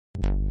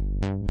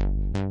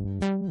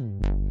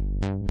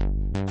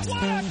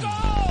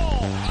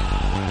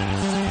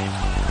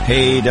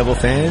Hey, Devil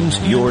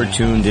fans, you're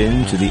tuned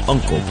in to the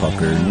Uncle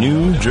Pucker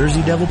New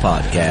Jersey Devil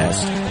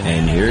Podcast.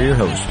 And here are your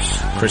hosts,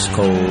 Chris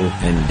Cole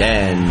and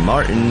Dan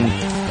Martin.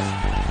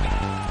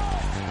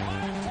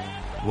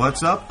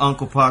 What's up,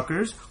 Uncle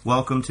Puckers?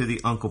 Welcome to the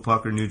Uncle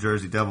Pucker New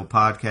Jersey Devil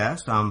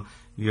Podcast. I'm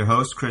your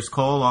host, Chris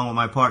Cole, along with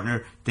my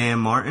partner, Dan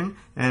Martin.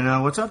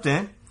 And what's up,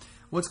 Dan?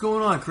 What's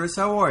going on, Chris?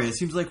 How are you? It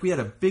seems like we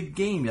had a big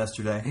game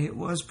yesterday. It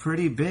was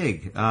pretty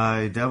big.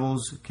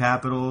 Devils,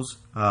 Capitals,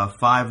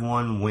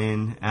 5-1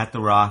 win at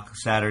the Rock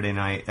Saturday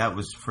night. That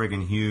was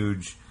friggin'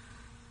 huge.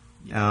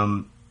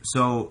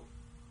 So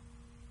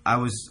I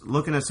was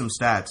looking at some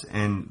stats,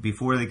 and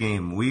before the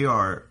game, we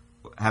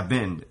have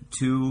been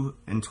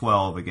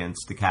 2-12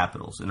 against the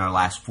Capitals in our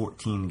last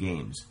 14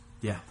 games.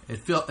 Yeah,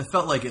 it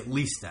felt like at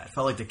least that. It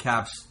felt like the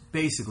Caps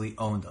basically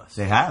owned us.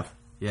 They have.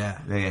 Yeah.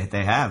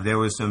 They have. There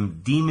was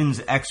some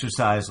demons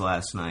exercise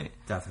last night.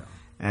 Definitely.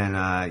 And,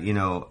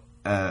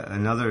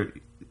 another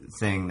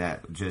thing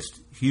that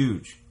just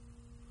huge.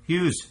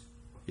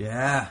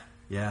 Yeah.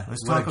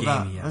 Let's talk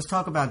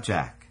about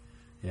Jack.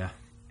 Yeah.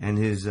 And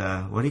his,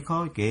 what do you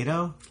call it,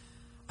 Gato?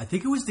 I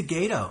think it was the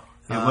Gato.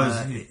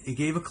 It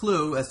gave a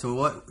clue as to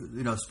what,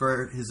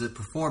 spurred his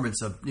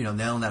performance of,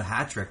 nailing that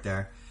hat trick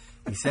there.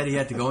 He said he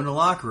had to go in the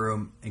locker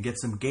room and get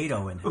some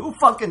Gato in him. Who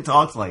fucking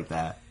talks like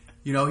that?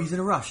 He's in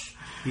a rush.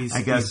 He's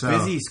so.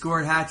 busy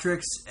scoring hat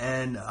tricks,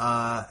 and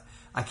I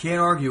can't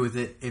argue with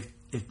it. If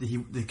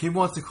the kid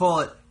wants to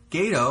call it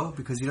Gato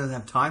because he doesn't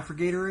have time for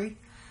Gatorade,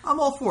 I'm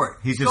all for it.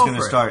 He's just going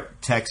to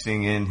start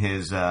texting in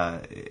his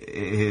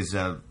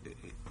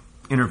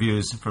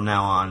interviews from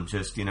now on,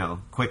 just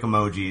quick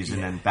emojis,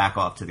 and then back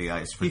off to the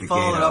ice for the Gato.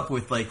 He followed up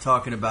with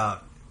talking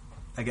about,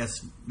 I guess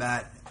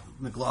Matt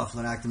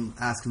McLaughlin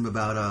asked him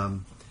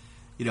about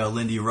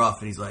Lindy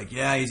Ruff, and he's like,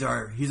 yeah, he's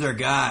our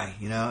guy,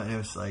 and it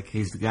was like,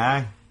 he's the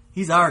guy.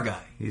 He's our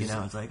guy.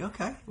 It's like,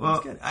 okay, well,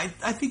 that's good. I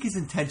think his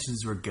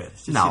intentions were good.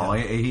 It's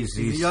just, he's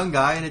a young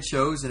guy, and it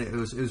shows, and it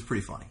was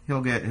pretty funny.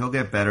 He'll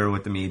get better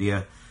with the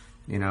media,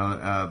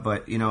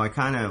 but you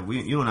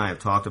and I have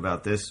talked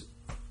about this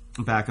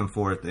back and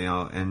forth,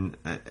 and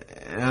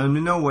I'm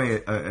in no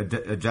way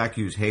a Jack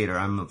Hughes hater.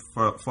 I'm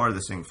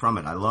farthest thing from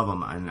it. I love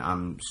him, and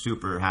I'm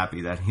super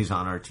happy that he's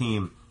on our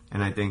team.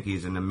 And I think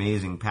he's an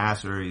amazing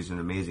passer. He's an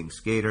amazing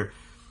skater.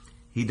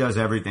 He does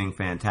everything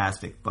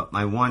fantastic. But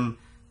my one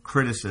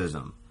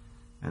criticism,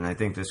 and I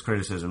think this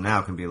criticism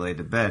now can be laid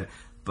to bed,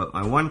 but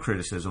my one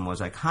criticism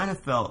was I kind of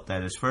felt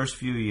that his first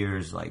few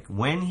years, like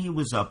when he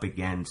was up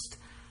against,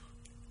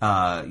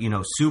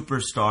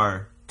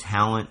 superstar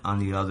talent on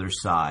the other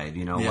side,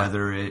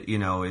 whether it,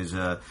 is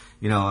a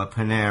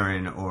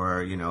Panarin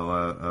or,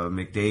 a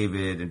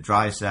McDavid, a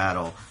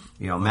Draisaitl,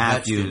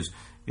 Matthews.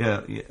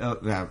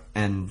 Yeah,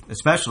 and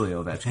especially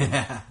Ovechkin.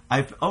 Yeah.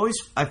 I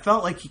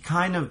felt like he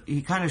kind of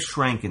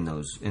shrank in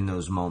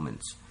those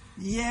moments.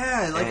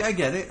 Yeah, I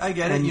get it.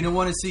 And you don't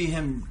want to see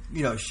him,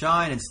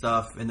 shine and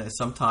stuff. And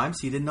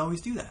sometimes he didn't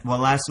always do that. Well,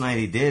 last night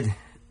he did.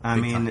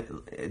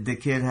 The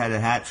kid had a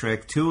hat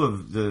trick. Two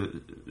of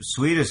the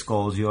sweetest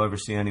goals you'll ever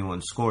see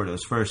anyone score.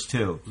 Those first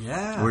two,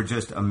 were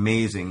just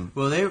amazing.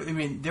 Well,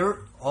 they're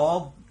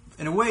all,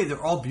 in a way,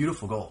 they're all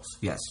beautiful goals.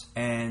 Yes,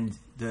 and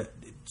it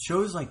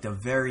shows like the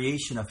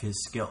variation of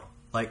his skill.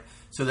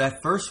 So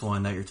that first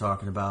one that you're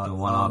talking about, the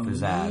one off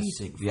his ass,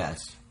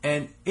 yes.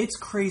 And it's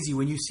crazy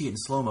when you see it in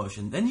slow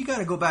motion. Then you got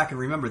to go back and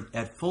remember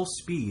at full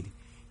speed,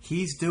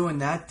 he's doing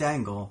that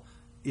dangle,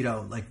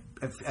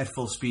 at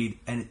full speed,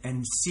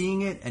 and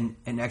seeing it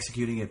and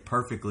executing it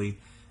perfectly.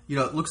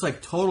 It looks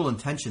like total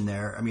intention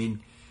there. I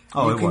mean,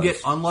 you can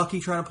get unlucky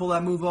trying to pull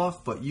that move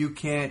off, but you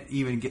can't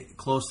even get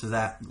close to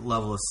that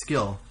level of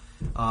skill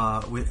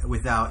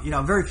without,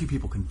 very few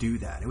people can do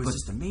that. It was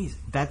just amazing.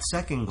 That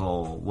second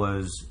goal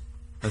was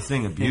a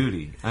thing of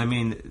beauty. I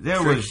mean, there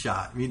Trick was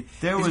shot. I mean,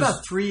 it was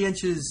about 3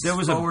 inches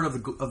forward of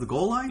the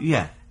goal line.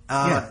 Yeah.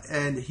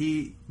 And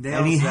he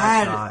nails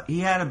that shot. He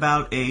had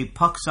about a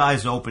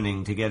puck-sized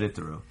opening to get it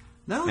through.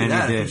 Not only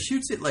that, if he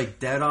shoots it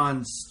dead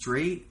on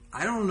straight,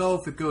 I don't know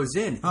if it goes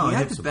in. He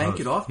had to bank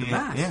it off the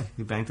mast. Yeah,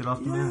 he banked it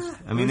off the mast.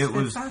 I mean, it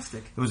was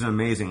fantastic. It was an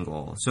amazing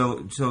goal.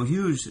 So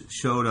Hughes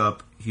showed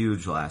up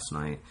huge last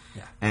night.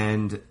 Yeah.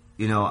 And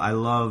I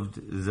loved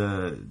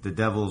the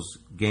Devils'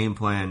 game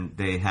plan.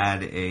 They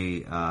had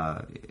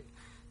a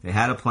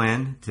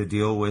plan to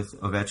deal with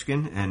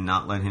Ovechkin and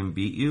not let him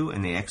beat you,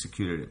 and they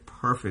executed it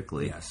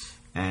perfectly. Yes.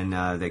 And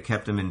they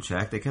kept him in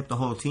check. They kept the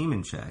whole team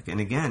in check.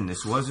 And again,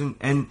 this wasn't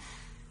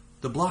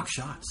the block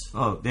shots.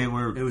 Oh, they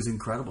were. It was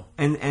incredible.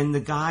 And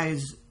the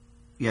guys,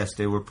 yes,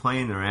 they were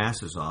playing their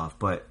asses off,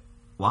 but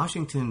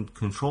Washington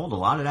controlled a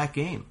lot of that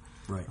game.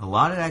 Right. A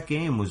lot of that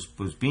game was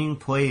being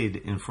played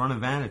in front of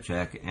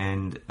Vanacek,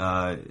 and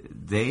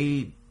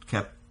they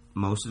kept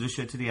most of the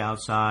shit to the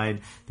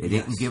outside. They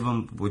didn't give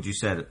them, what you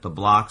said, the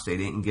blocks. They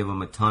didn't give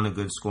them a ton of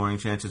good scoring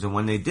chances. And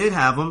when they did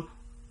have them,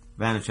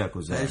 Vanacek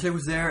was there. Vanacek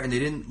was there, and they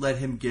didn't let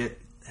him get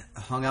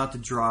hung out to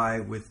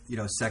dry with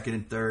second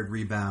and third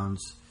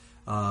rebounds.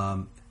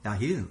 Now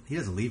he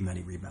doesn't leave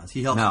many rebounds.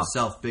 He helps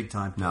himself big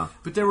time. No.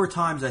 But there were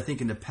times I think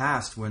in the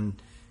past when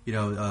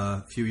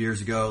a few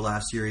years ago,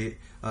 last year,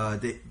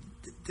 the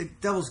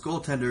Devils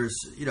goaltenders,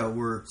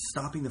 were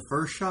stopping the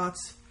first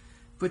shots,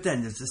 but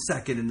then there's the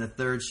second and the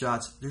third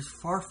shots. There's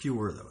far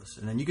fewer of those.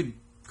 And then you could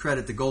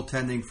credit the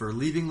goaltending for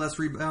leaving less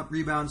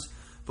rebounds,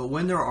 but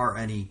when there are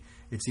any,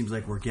 it seems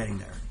like we're getting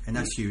there. And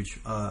that's huge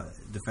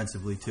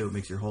defensively, too. It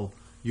makes your whole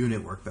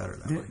unit work better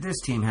that way. This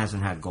team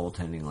hasn't had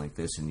goaltending like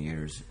this in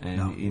years.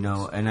 And,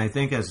 No. and I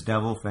think as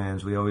Devil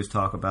fans, we always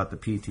talk about the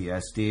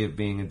PTSD of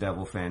being a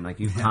Devil fan. Like,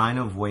 you kind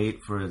of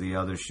wait for the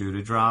other shoe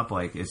to drop.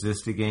 Like, is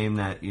this the game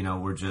that,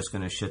 we're just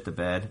going to shit the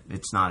bed?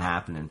 It's not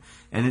happening.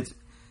 And it's,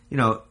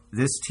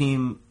 this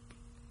team,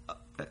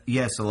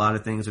 yes, a lot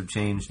of things have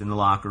changed in the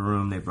locker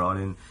room. They brought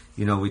in,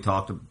 we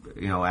talked,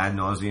 ad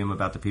nauseum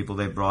about the people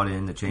they brought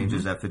in, the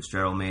changes that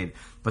Fitzgerald made.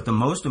 But the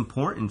most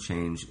important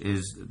change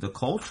is the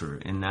culture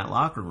in that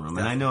locker room.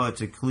 And I know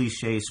it's a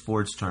cliche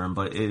sports term,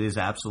 but it is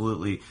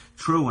absolutely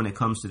true when it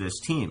comes to this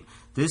team.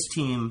 This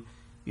team,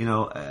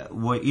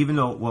 even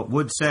though what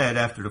Wood said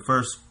after the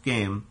first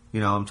game,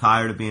 I'm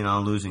tired of being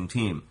on a losing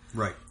team.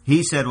 Right.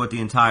 He said what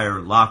the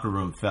entire locker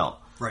room felt.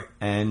 Right.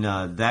 And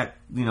that,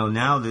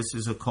 now this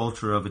is a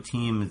culture of a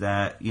team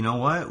that,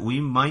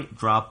 we might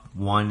drop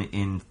 1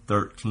 in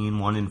 13,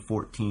 1 in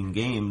 14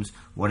 games,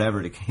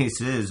 whatever the case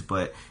is,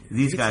 but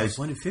these guys...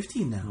 Like 1 in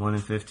 15 now. 1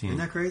 in 15. Isn't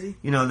that crazy?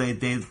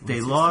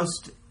 They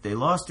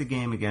lost a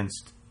game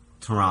against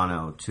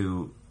Toronto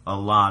to a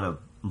lot of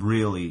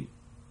really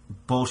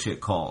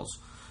bullshit calls.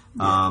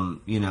 Yeah.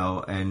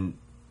 And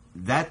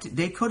that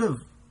they could have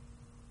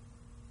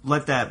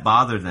let that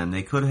bother them.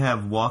 They could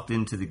have walked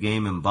into the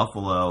game in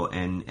Buffalo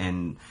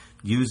and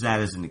used that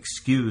as an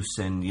excuse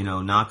and,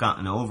 not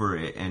gotten over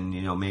it. And,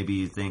 maybe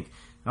you think,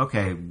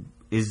 okay,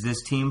 is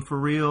this team for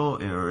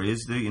real? Or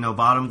is the,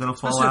 bottom going to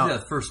fall out? Especially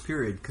that first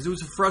period. Because it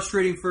was a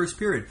frustrating first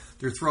period.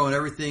 They're throwing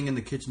everything in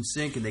the kitchen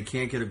sink and they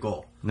can't get a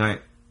goal.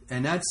 Right.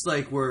 And that's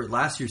like where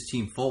last year's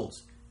team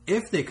folds.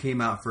 If they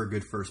came out for a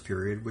good first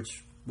period,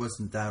 which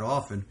wasn't that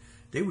often,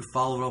 they would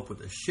follow it up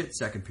with a shit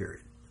second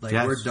period. Like,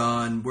 yes. We're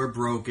done, we're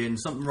broken,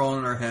 something wrong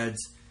in our heads.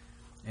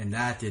 And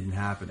that didn't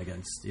happen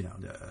against, they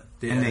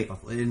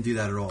didn't do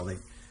that at all.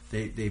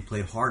 They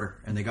played harder,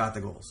 and they got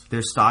the goals.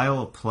 Their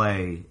style of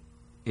play,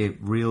 it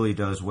really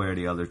does wear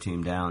the other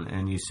team down.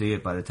 And you see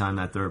it by the time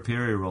that third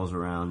period rolls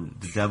around.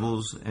 The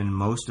Devils, in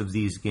most of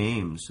these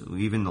games,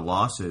 even the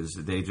losses,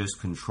 they just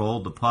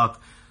controlled the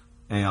puck.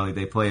 And,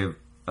 they play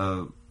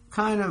a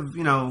kind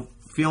of,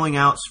 feeling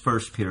out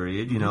first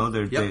period.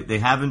 They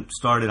haven't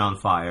started on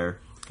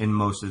fire in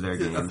most of their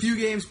games. A few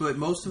games, but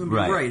most of them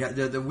are right.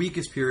 The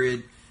weakest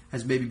period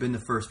has maybe been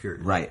the first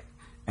period. Right.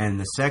 And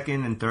the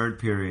second and third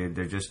period,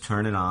 they're just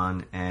turn it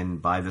on.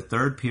 And by the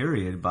third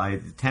period, by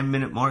the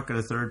 10-minute mark of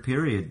the third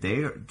period,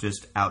 they are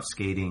just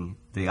outskating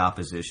the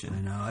opposition. I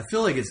know. I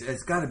feel like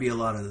it's got to be a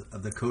lot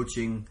of the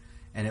coaching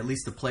and at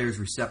least the players'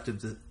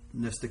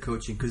 receptiveness to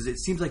coaching, because it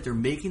seems like they're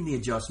making the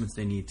adjustments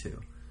they need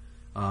to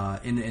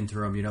in the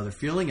interim. They're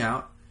feeling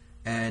out.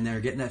 And they're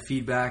getting that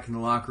feedback in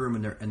the locker room,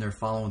 and they're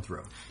following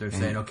through. They're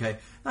saying, okay,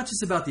 not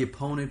just about the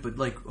opponent, but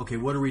like, okay,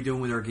 what are we doing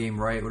with our game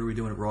right? What are we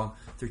doing it wrong?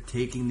 They're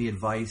taking the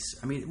advice.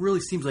 I mean, it really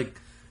seems like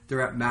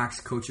they're at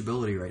max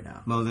coachability right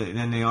now. Well,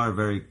 and they are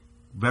very,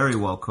 very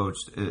well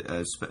coached,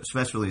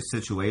 especially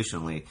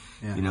situationally.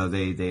 Yeah.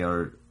 They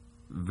are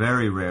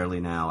very rarely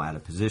now out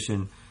of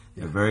position.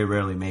 They're very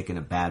rarely making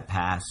a bad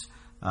pass.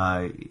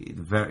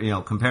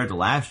 Compared to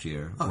last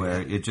year,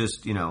 it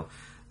just,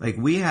 like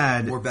we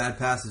had more bad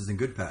passes than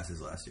good passes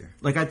last year.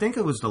 Like I think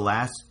it was the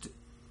last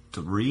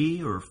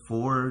 3 or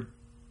 4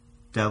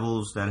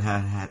 Devils that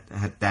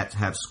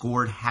have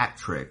scored hat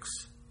tricks.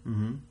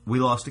 Mm-hmm. We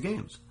lost the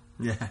games.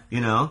 Yeah,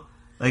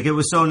 like it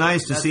was so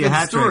nice to see a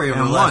hat trick over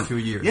and the last few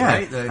years. Yeah,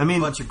 right? A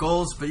bunch of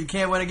goals, but you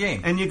can't win a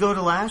game. And you go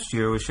to last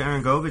year where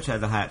Sharon Govich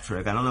had the hat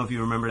trick. I don't know if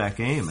you remember that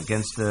game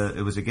against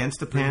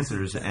the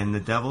Panthers, and the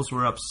Devils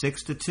were up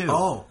 6-2.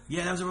 Oh,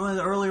 yeah, that was one of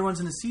the earlier ones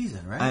in the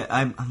season, right?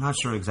 I'm not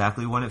sure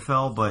exactly when it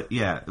fell, but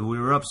yeah, we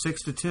were up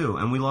 6-2,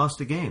 and we lost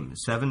the game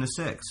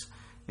 7-6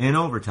 in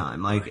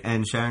overtime.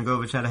 And Sharon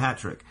Govich had a hat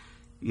trick.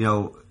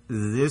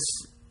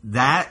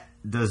 That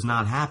does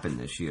not happen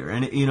this year,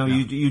 and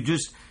you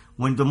just.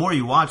 When the more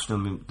you watch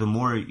them, the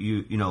more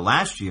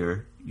last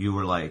year you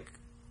were like,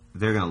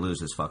 they're going to lose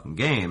this fucking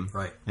game.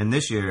 Right. And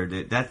this year,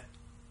 that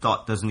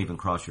thought doesn't even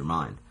cross your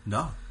mind.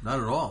 No, not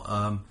at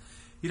all.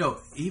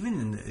 Even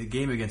in the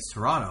game against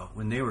Toronto,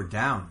 when they were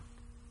down,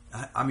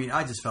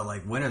 I just felt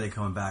like, when are they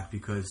coming back?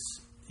 Because,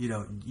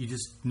 you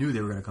just knew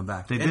they were going to come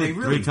back. They did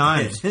really 3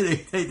 times.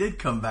 They did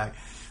come back.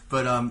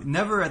 But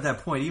never at that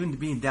point, even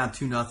being down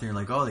 2-0, you're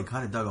like, oh, they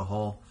kind of dug a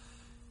hole.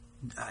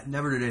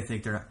 Never did I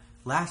think they're not.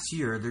 Last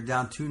year, they're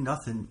down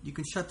 2-0. You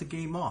can shut the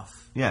game off.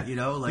 Yeah,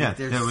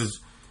 there was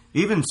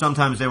even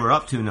sometimes they were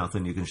up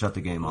 2-0. You can shut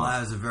the game off.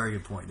 That was a very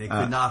good point. They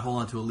could not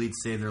hold on to a lead to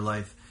save their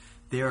life.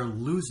 They are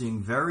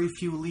losing very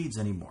few leads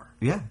anymore.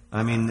 Yeah,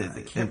 I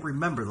can't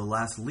remember the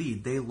last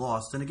lead they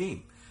lost in a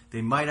game.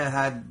 They might have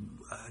had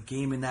a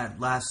game in that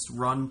last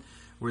run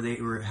where they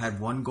had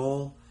 1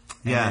 goal.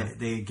 Yeah.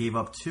 They gave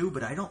up 2,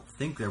 but I don't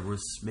think there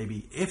was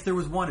if there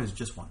was one, it was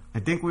just one. I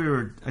think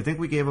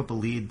we gave up a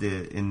lead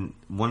in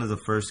one of the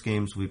first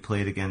games we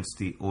played against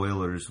the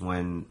Oilers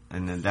and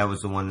then that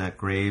was the one that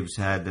Graves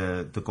had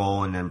the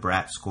goal and then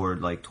Bratt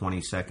scored like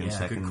 20 seconds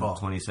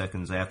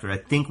after. I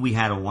think we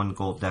had a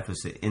 1-goal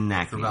deficit in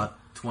that for game. about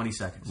 20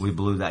 seconds. We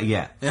blew that.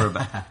 Yeah.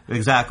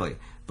 Exactly.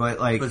 But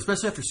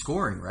especially after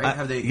scoring, right?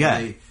 Have they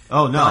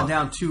gone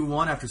down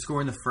 2-1 after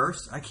scoring the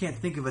first? I can't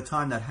think of a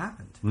time that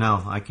happened.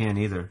 No, I can't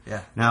either.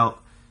 Yeah. Now,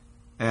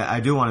 I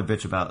do want to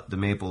bitch about the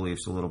Maple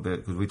Leafs a little bit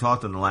because we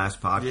talked in the last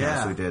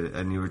podcast we did,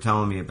 and you were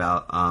telling me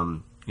about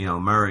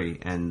Murray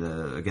and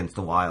against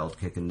the Wild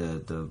kicking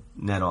the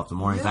net off the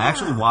Mornings. Yeah. I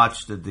actually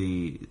watched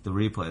the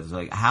replays.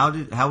 Like,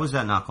 how was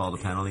that not called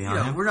a penalty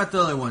on him? We're not the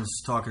only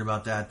ones talking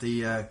about that.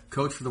 The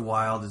coach for the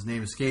Wild, his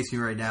name escapes me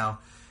right now.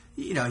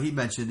 He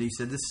mentioned, he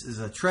said this is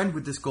a trend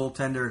with this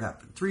goaltender. It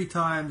happened 3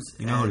 times.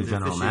 You know who the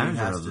general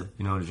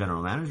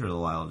manager of the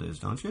Wild is,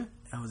 don't you?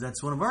 Oh,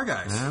 that's one of our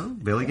guys. Yeah,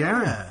 Billy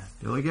Guerin. Yeah.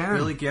 Billy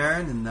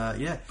Guerin, and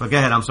But go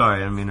ahead. I'm sorry,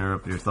 I didn't mean to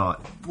interrupt your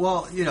thought.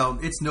 Well,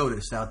 it's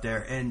noticed out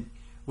there, and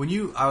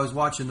I was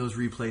watching those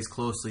replays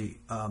closely.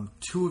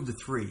 2 of the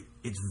 3,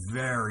 it's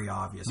very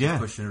obvious he's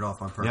pushing it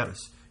off on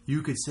purpose. Yep.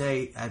 You could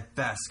say at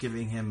best,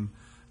 giving him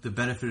the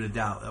benefit of the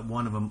doubt, that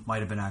one of them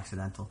might have been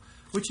accidental,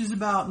 which is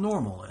about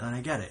normal, and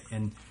I get it.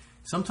 And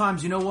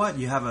sometimes, you know what?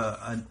 You have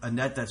a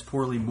net that's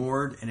poorly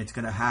moored, and it's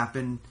going to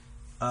happen,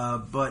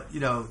 but,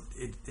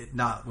 it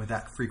not with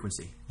that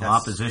frequency. The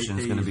opposition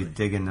is going to be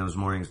digging those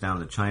moorings down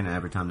to China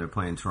every time they're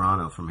playing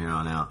Toronto from here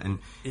on out. And,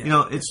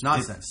 it's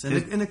nonsense.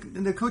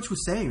 And the coach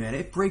was saying, man,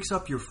 it breaks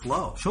up your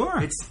flow. Sure.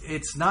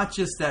 It's not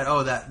just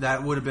that,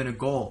 that would have been a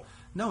goal.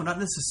 No, not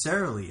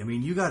necessarily. I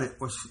mean, you got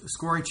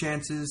scoring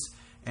chances,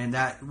 and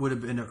that would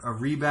have been a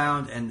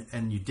rebound,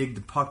 and you dig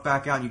the puck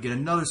back out, and you get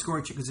another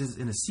scoring chance because it's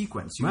in a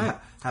sequence. You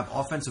have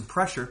offensive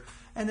pressure,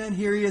 and then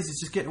here he is,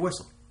 he's just getting a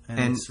whistle.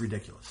 And it's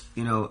ridiculous.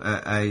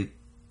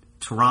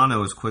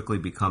 Toronto is quickly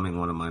becoming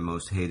one of my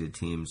most hated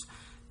teams,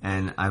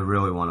 and I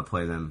really want to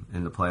play them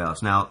in the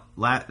playoffs. Now,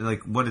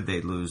 what did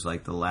they lose?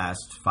 Like the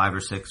last 5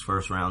 or 6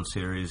 first-round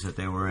series that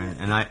they were in?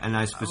 And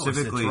I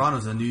specifically...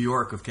 Toronto's the New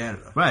York of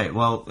Canada. Right.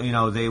 Well,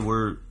 they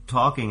were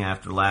talking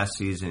after last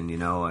season,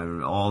 and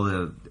all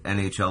the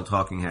NHL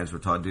talking heads were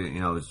talking,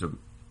 is the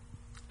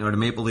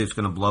Maple Leafs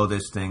going to blow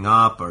this thing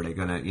up? Or are they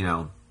going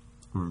to,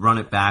 run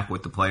it back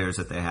with the players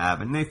that they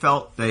have? And they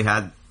felt they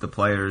had the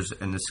players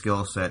and the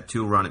skill set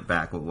to run it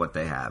back with what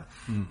they have.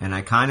 And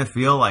I kind of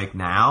feel like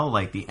now,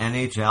 like the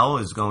NHL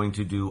is going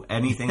to do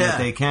anything that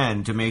they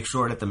can to make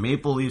sure that the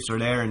Maple Leafs are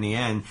there in the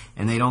end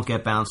and they don't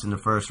get bounced in the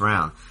first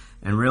round.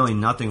 And really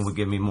nothing would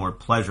give me more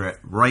pleasure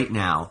right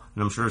now.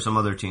 And I'm sure some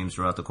other teams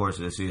throughout the course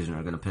of the season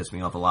are going to piss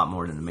me off a lot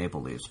more than the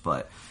Maple Leafs.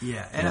 But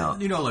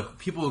look,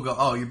 people will go,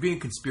 "Oh, you're being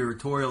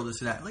conspiratorial,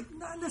 this and that." Like,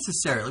 not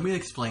necessarily. Let me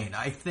explain.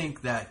 I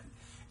think that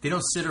they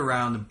don't sit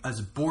around as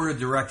a board of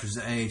directors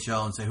of the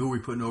NHL and say, "Who are we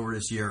putting over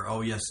this year?"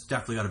 "Oh, yes,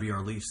 definitely got to be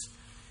our Leafs."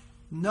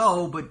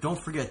 No, but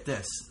don't forget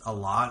this. A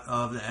lot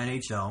of the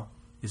NHL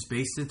is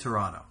based in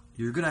Toronto.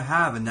 You're going to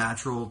have a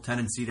natural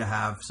tendency to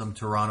have some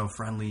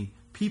Toronto-friendly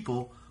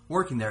people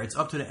working there. It's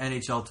up to the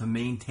NHL to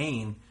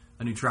maintain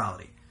a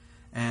neutrality.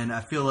 And I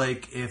feel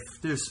like if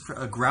there's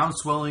a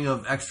groundswelling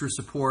of extra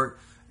support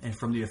and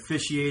from the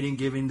officiating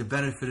giving the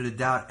benefit of the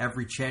doubt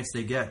every chance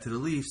they get to the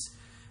Leafs,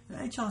 the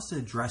NHL has to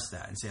address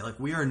that and say, like,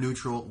 we are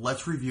neutral.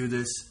 Let's review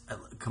this.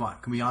 Come on,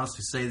 can we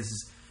honestly say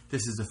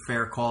this is a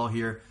fair call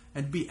here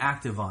and be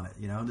active on it?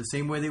 The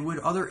same way they would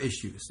other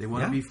issues. They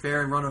want to be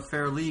fair and run a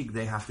fair league.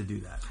 They have to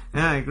do that.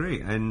 Yeah, I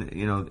agree. And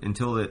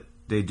until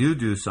they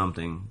do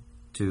something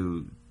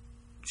to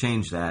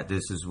change that,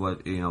 this is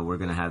what we're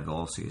going to have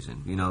all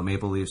season.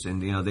 Maple Leafs,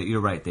 and that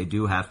you're right. They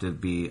do have to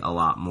be a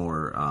lot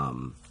more.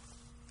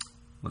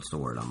 What's the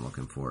word I'm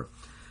looking for?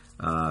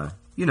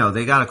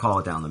 They got to call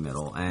it down the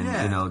middle, and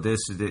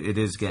it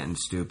is getting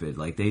stupid.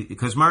 Like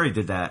because Murray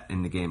did that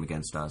in the game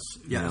against us.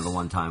 Yes. The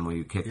one time where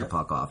you kick the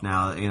puck off.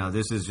 Now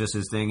this is just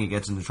his thing. He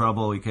gets into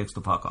trouble, he kicks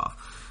the puck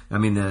off. I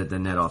mean the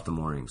net off the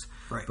moorings.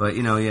 Right. But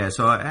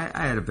so I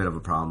had a bit of a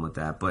problem with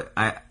that. But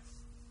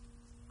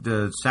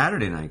the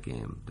Saturday night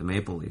game, the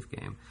Maple Leaf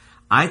game,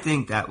 I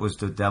think that was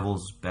the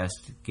Devils'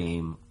 best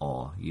game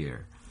all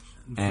year.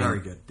 Very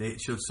good. They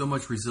showed so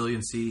much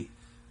resiliency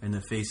in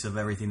the face of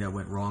everything that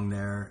went wrong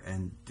there,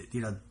 and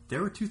they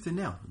were tooth and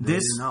nail. They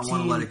did not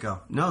want to let it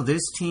go. No,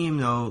 this team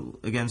though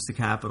against the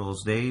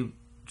Capitals, they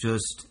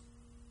just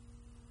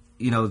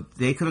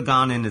they could have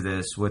gone into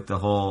this with the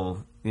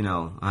whole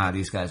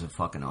these guys have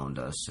fucking owned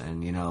us,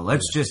 and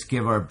let's just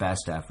give our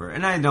best effort.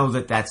 And I know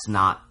that that's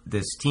not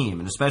this team,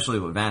 and especially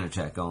with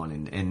Vanacek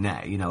going in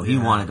net. He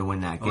wanted to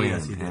win that game,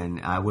 yes, he did.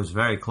 And I was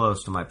very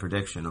close to my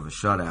prediction of a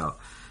shutout.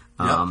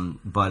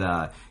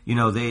 But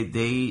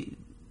they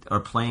are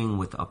playing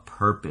with a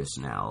purpose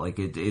now. Like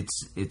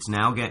it's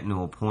now getting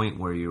to a point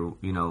where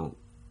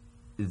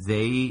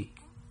they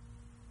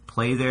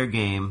play their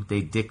game.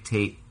 They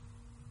dictate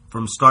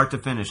from start to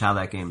finish how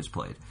that game is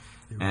played,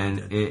 and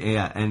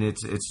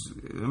it's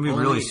gonna be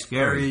really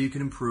scary. Area you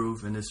can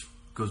improve in this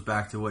goes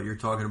back to what you're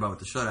talking about with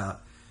the shutout.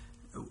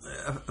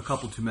 A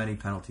couple too many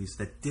penalties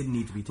that didn't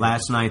need to be taken.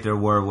 Last night there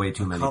were way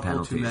too many penalties. A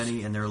couple too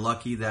many, and they're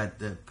lucky that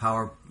the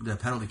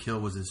penalty kill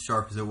was as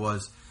sharp as it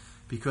was,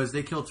 because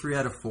they killed 3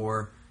 out of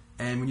 4.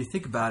 And when you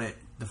think about it,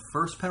 the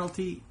first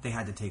penalty, they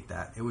had to take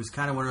that. It was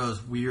kind of one of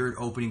those weird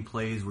opening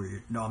plays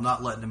where I'm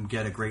not letting them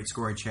get a great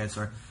scoring chance,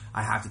 or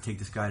I have to take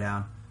this guy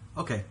down.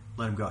 Okay,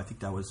 let him go. I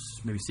think that was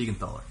maybe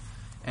Siegenthaler.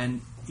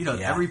 And,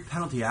 every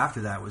penalty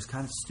after that was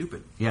kind of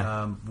stupid.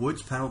 Yeah.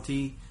 Woods'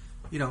 penalty,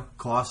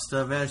 cost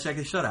Vanacek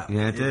a shutout.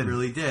 Yeah, it did. It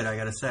really did, I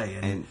got to say.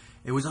 And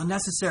it was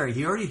unnecessary.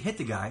 He already hit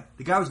the guy.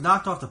 The guy was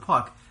knocked off the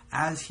puck.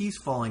 As he's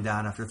falling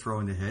down after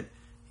throwing the hit,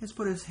 he has to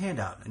put his hand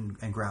out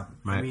and grab him.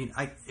 Right. I mean,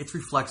 it's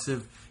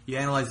reflexive. You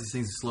analyze these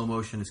things in slow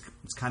motion.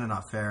 It's kind of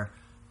not fair.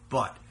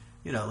 But,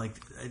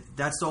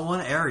 that's the one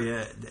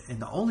area,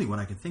 and the only one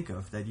I can think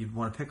of, that you'd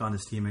want to pick on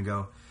this team and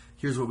go,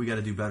 here's what we got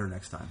to do better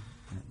next time.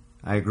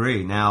 I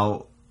agree.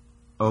 Now,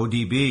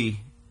 ODB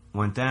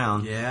went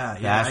down. Yeah.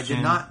 Bastian, I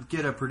did not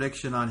get a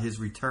prediction on his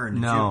return.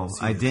 No,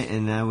 I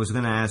didn't. I was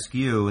going to ask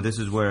you. This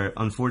is where,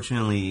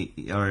 unfortunately,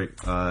 our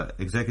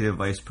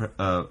executive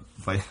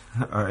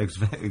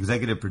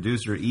executive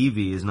producer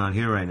Evie is not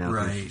here right now.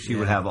 Right. She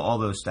would have all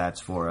those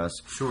stats for us.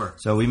 Sure.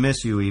 So we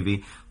miss you,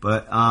 Evie.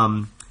 But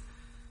I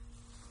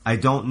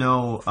don't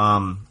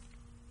know.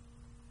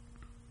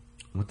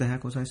 What the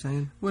heck was I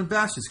saying? When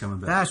Bastian's coming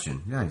back.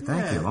 Bastian, yeah,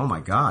 thank you. Oh my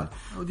God,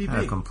 ODB. I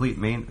had a complete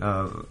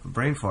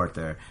brain fart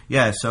there.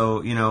 Yeah,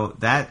 so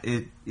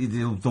the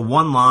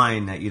one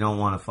line that you don't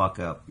want to fuck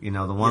up. The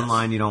one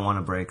line you don't want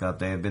to break up.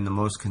 They have been the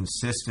most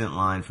consistent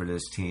line for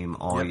this team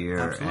all year,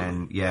 absolutely.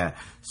 and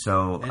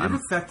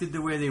it affected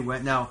the way they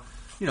went. Now,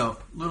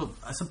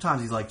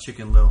 sometimes he's like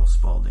Chicken Little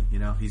Spalding.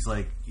 He's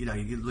like, he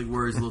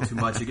worries a little too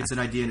much. He gets an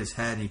idea in his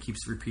head and he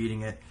keeps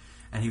repeating it.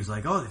 And he was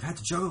like, they've had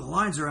to juggle the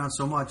lines around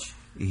so much.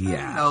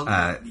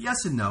 Yeah.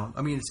 Yes and no.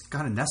 I mean, it's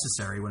kind of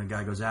necessary when a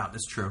guy goes out.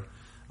 That's true.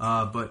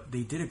 But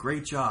they did a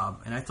great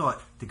job. And I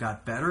thought they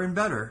got better and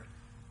better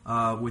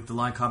with the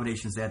line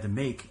combinations they had to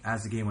make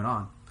as the game went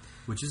on,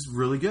 which is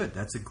really good.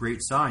 That's a great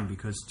sign,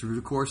 because through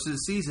the course of the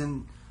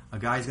season, a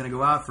guy's going to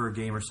go out for a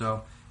game or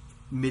so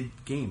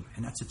mid-game.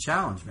 And that's a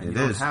challenge, man.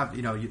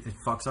 It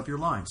fucks up your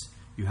lines.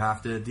 You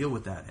have to deal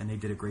with that, and they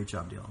did a great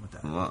job dealing with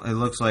that. Well, it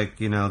looks like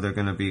they're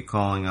going to be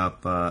calling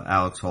up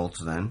Alex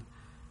Holtz then.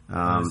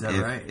 Is that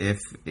right? If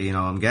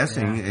I'm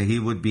guessing he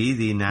would be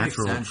the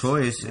natural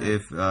choice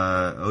if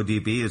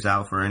ODB is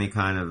out for any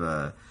kind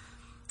of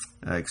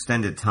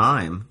extended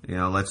time.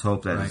 Let's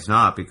hope that it's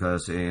not,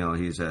 because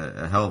he's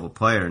a hell of a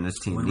player, and this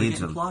team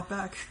needs him. When are we getting Plot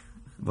back?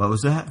 What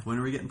was that? When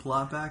are we getting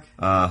Plot back?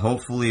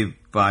 Hopefully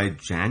by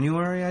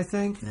January, I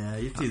think. Yeah,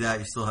 you do that.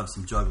 You still have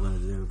some juggling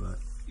to do, but.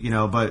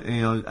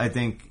 I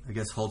think... I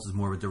guess Holtz is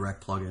more of a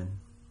direct plug-in.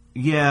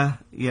 Yeah.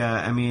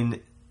 I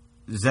mean,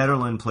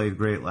 Zetterlund played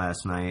great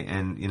last night,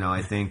 and,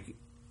 I think...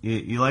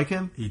 You like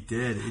him? He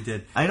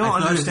did. I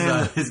don't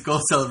understand... His goal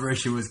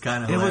celebration was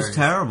kind of hilarious. It was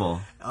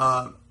terrible.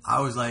 I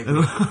was like,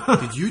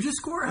 did you just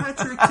score a hat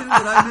trick, too,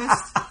 that I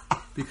missed?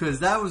 Because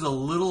that was a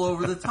little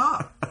over the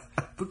top.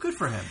 But good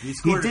for him. He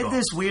scored He did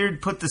this weird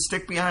put the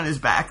stick behind his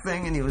back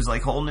thing, and he was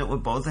like holding it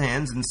with both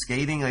hands and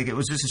skating. Like, it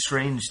was just a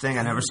strange thing.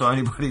 I never saw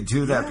anybody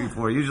do that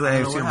before. Usually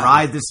I see him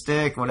ride the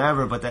stick,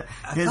 whatever. But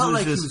his felt was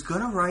like just, he was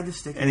going to ride the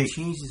stick and he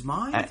changed his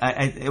mind.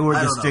 Or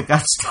the stick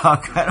got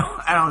stuck.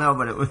 I don't know,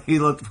 but he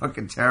looked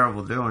fucking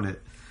terrible doing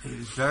it. He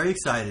was very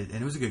excited,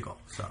 and it was a good goal.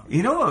 So.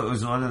 You know what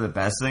was one of the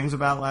best things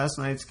about last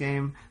night's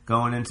game?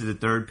 Going into the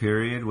third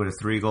period with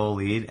a 3-goal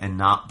lead and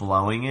not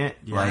blowing it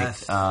like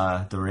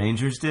the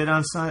Rangers did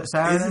on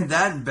Saturday. Isn't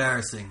that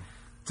embarrassing?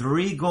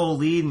 3-goal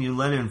lead, and you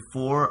let in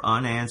 4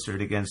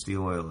 unanswered against the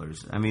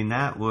Oilers. I mean,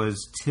 that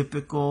was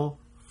typical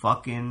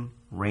fucking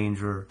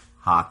Ranger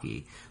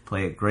hockey.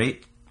 Play a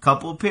great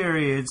couple of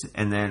periods,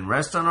 and then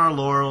rest on our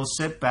laurels,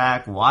 sit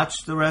back, watch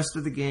the rest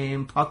of the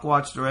game, puck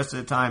watch the rest of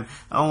the time.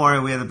 Don't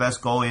worry, we have the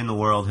best goalie in the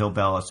world. He'll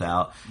bail us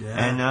out. Yeah.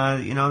 And,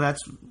 that's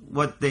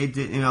what they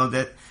did,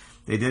 that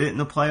they did it in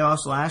the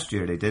playoffs last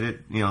year. They did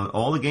it,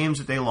 all the games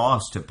that they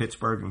lost to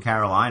Pittsburgh and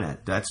Carolina.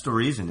 That's the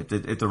reason.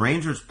 If the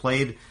Rangers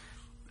played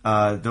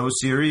those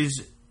series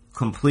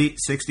complete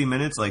 60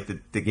 minutes, like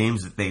the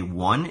games that they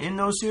won in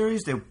those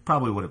series, they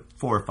probably would have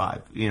 4 or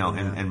 5,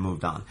 and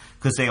moved on.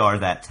 Because they are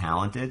that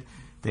talented.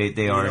 They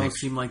don't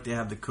seem like they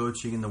have the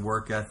coaching and the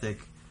work ethic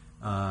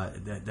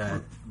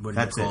that what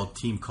do you call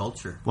team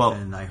culture. Well,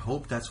 and I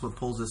hope that's what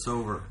pulls us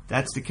over.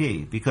 That's the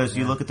key, because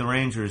you look at the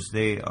Rangers;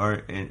 they are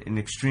an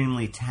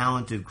extremely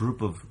talented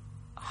group of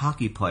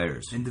hockey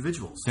players,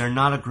 individuals. They're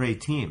not a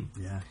great team.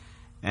 Yeah,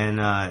 and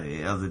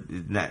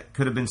that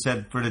could have been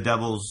said for the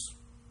Devils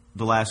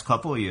the last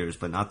couple of years,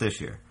 but not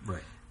this year.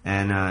 Right.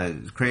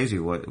 And it's crazy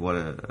what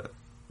a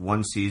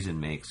one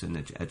season makes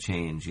and a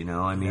change,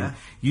 I mean,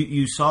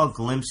 you saw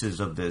glimpses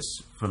of this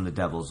from the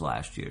Devils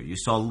last year. You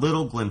saw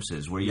little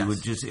glimpses where you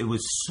would just, it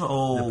was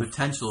so the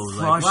potential was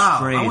frustrating. like,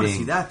 wow, I want to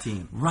see that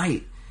team.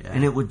 Right. Yeah.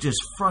 And it would just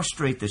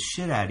frustrate the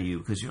shit out of you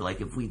because you're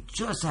like, if we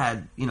just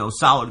had,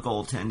 solid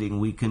goaltending,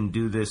 we can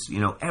do this,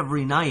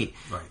 every night.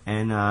 Right.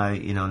 And,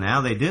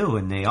 now they do,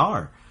 and they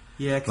are.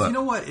 Yeah, because you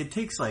know what? It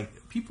takes,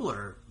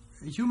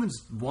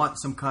 humans want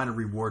some kind of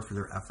reward for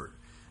their effort.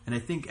 And I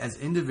think as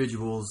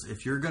individuals,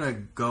 if you're going to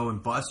go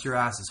and bust your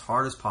ass as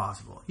hard as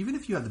possible, even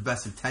if you have the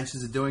best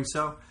intentions of doing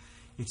so,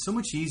 it's so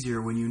much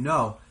easier when you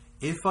know,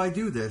 if I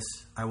do this,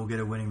 I will get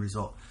a winning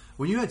result.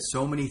 When you had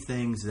so many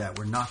things that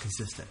were not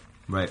consistent,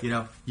 right?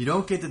 You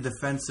don't get the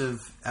defensive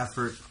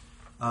effort,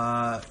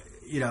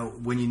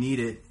 when you need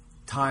it,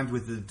 timed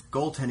with the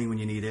goaltending when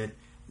you need it,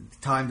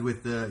 timed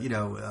with the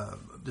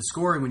the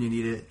scoring when you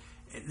need it.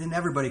 Then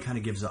everybody kind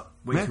of gives up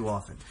way too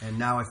often. And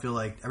now I feel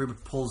like everybody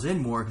pulls in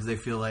more because they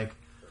feel like,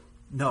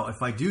 no,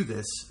 if I do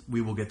this,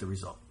 we will get the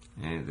result.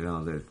 And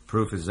the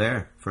proof is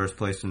there. First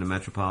place in the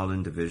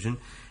Metropolitan Division.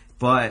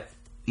 But,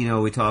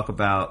 we talk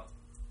about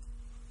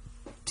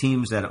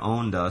teams that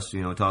owned us,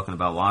 talking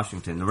about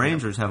Washington. The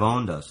Rangers have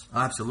owned us.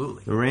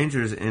 Absolutely. The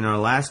Rangers, in our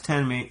last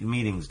 10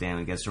 meetings, Dan,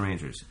 against the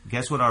Rangers,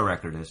 guess what our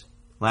record is?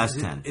 Last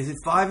 10. Is it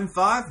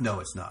 5-5? No,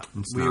 it's not.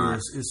 We were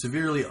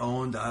severely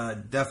owned.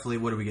 Definitely,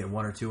 what do we get,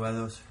 1 or 2 out of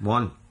those?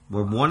 1.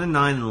 We're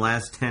 1-9 in the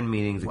last 10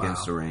 meetings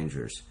against the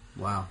Rangers.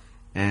 Wow.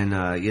 And,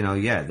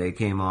 they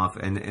came off.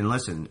 And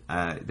listen,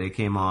 they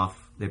came off.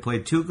 They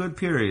played 2 good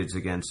periods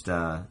against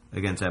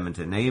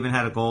Edmonton. They even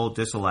had a goal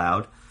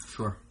disallowed.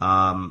 Sure.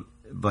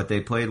 But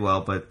they played well.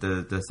 But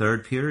the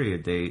third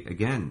period,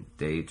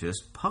 they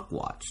just puck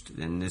watched,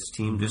 and this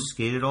team just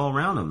skated all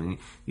around them. And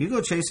you go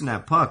chasing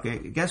that puck,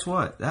 guess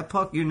what? That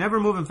puck, you're never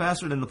moving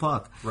faster than the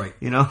puck, right?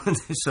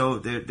 So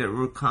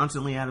they're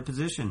constantly out of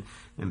position,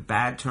 and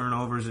bad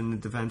turnovers in the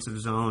defensive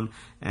zone,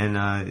 and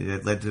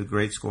it led to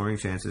great scoring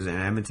chances. And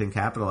Edmonton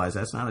capitalized.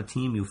 That's not a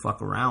team you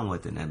fuck around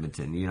with in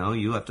Edmonton.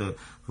 You have to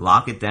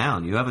lock it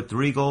down. You have a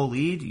 3-goal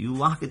lead, you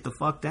lock it the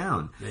fuck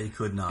down. They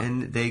could not,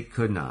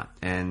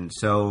 and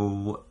so.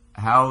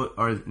 How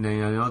are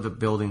the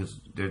buildings?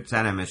 It's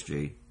at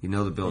MSG.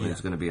 The building's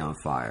going to be on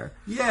fire.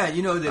 Yeah,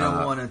 they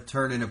don't want to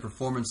turn in a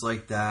performance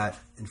like that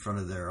in front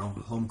of their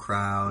own home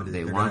crowd.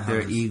 They want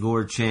their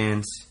Igor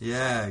chants.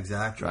 Yeah,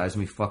 exactly. Drives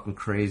me fucking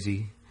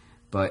crazy.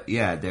 But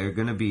yeah, they're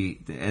going to be,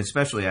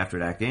 especially after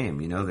that game.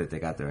 That they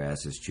got their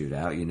asses chewed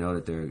out.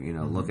 That they're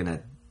looking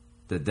at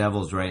the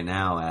Devils right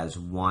now as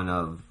one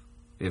of,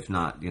 if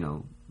not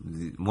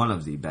one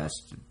of the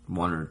best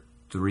 1 or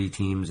 3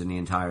 teams in the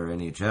entire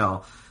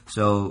NHL.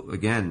 So,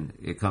 again,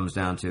 it comes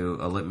down to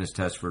a litmus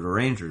test for the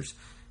Rangers.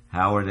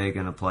 How are they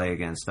going to play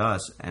against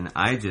us? And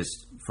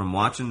from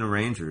watching the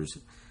Rangers,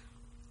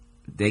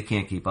 they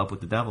can't keep up with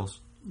the Devils.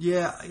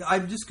 Yeah,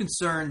 I'm just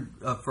concerned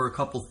for a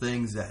couple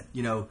things that,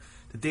 the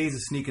days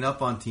of sneaking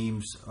up on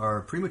teams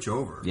are pretty much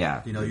over.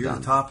 Yeah. You're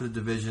the top of the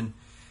division.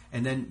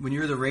 And then when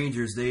you're the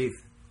Rangers, they've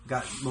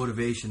got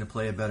motivation to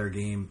play a better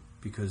game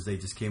because they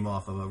just came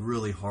off of a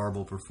really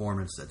horrible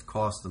performance that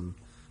cost them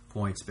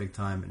points big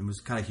time, and it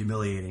was kind of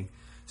humiliating.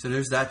 So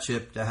there's that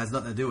chip that has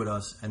nothing to do with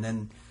us, and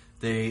then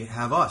they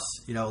have us.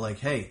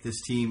 Hey,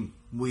 this team,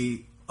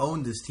 we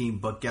own this team,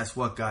 but guess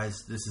what,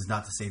 guys? This is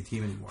not the same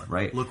team anymore.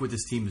 Right. Look what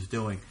this team is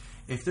doing.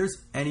 If there's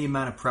any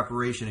amount of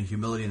preparation and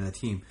humility in the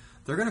team,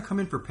 they're going to come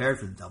in prepared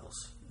for the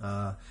Devils.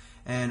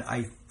 And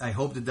I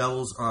hope the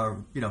Devils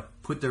are,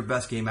 put their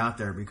best game out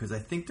there because I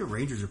think the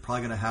Rangers are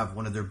probably going to have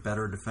one of their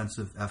better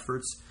defensive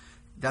efforts.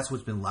 That's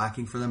what's been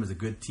lacking for them is a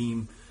good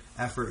team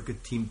effort, a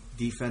good team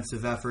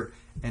defensive effort,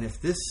 and if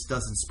this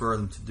doesn't spur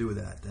them to do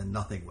that, then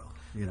nothing will.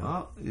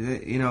 Well,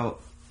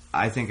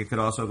 I think it could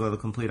also go the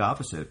complete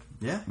opposite.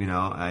 Yeah.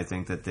 I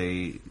think that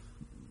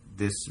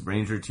this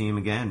Ranger team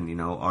again,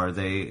 are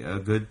they a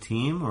good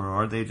team or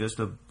are they just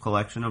a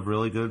collection of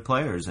really good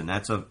players? And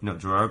that's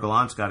Gerard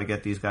Gallant's got to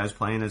get these guys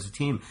playing as a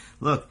team.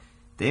 Look,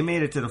 they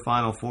made it to the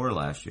Final Four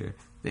last year.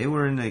 They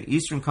were in the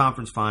Eastern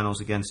Conference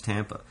Finals against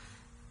Tampa.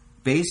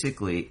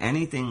 Basically,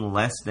 anything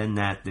less than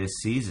that this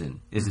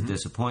season is a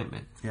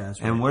disappointment. Yeah, that's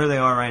right. And where they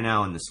are right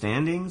now in the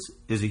standings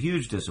is a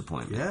huge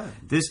disappointment. Yeah.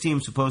 This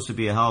team's supposed to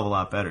be a hell of a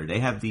lot better. They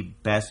have the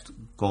best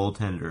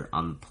goaltender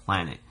on the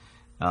planet.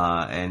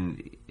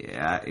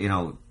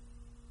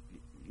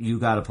 You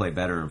got to play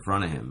better in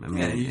front of him. I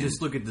mean, you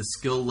just look at the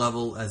skill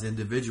level as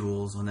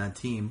individuals on that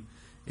team.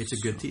 It's a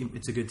good team.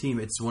 It's a good team.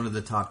 It's one of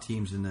the top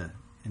teams in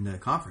the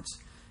conference,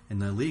 in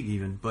the league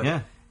even. But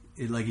yeah.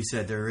 Like you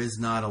said, there is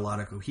not a lot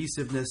of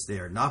cohesiveness. They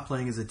are not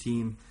playing as a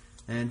team.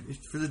 And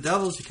for the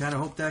Devils, you kind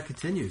of hope that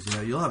continues.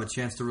 You'll have a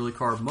chance to really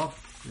carve them up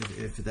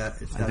if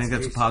that's I think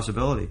that's a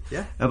possibility.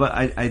 Yeah. But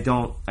I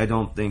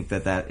don't think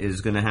that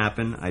is going to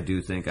happen. I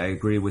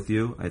agree with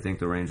you. I think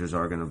the Rangers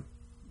are going to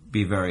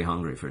be very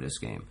hungry for this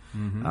game.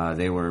 Mm-hmm.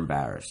 They were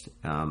embarrassed.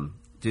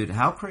 Dude,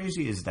 how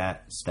crazy is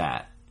that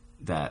stat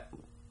that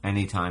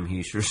anytime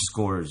he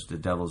scores, the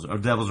Devils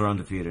are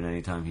undefeated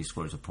anytime he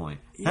scores a point?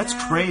 That's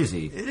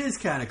crazy. It is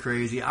kind of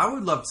crazy. I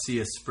would love to see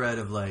a spread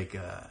of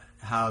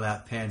how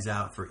that pans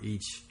out for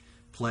each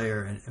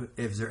player, and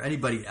if there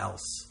anybody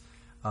else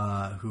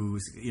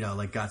who's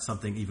got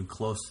something even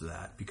close to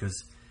that,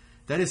 because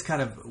that is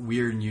kind of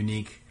weird and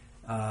unique.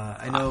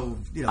 I know.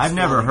 I've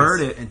never heard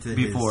Spalding it is into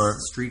before.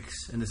 his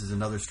streaks, and this is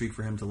another streak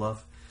for him to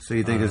love. So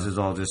you think this is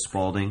all just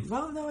Spalding?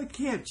 Well, no, it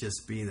can't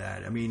just be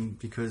that. I mean,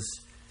 because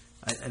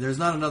there's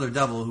not another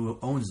Devil who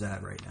owns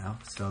that right now.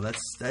 So that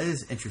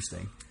is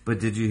interesting. But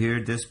did you hear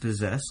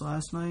Dispossessed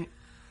last night?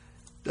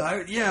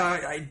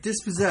 I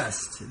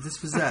dispossessed.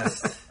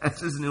 That's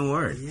his new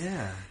word.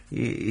 Yeah.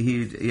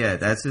 Yeah,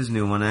 that's his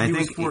new one. He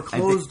was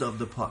foreclosed of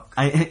the puck.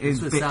 I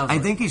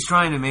like. think he's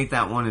trying to make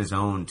that one his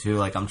own too.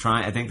 Like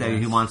I think that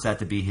he wants that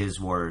to be his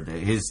word,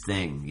 his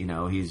thing.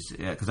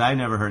 Because I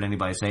never heard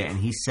anybody say it, and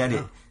he said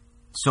it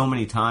so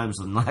many times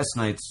in last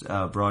night's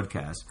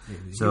broadcast.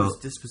 He was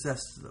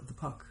dispossessed of the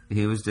puck.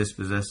 He was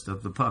dispossessed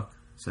of the puck.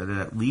 Said it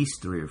at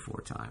least 3 or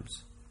 4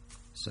 times.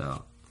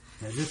 So.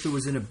 As if it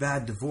was in a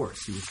bad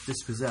divorce. He was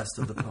dispossessed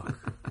of the puck.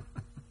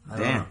 I don't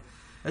Damn. know.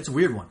 That's a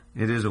weird one.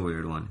 It is a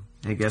weird one.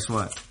 Hey, guess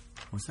what?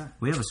 What's that?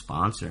 We have a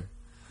sponsor.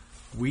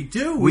 We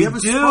do. We have a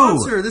do.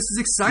 sponsor. This is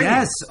exciting.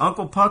 Yes,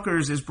 Uncle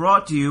Puckers is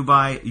brought to you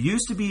by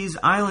Used to Be's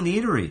Island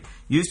Eatery.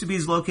 Used to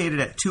Be's located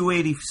at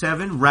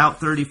 287 Route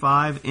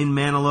 35 in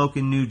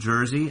Manahawkin, New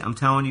Jersey. I'm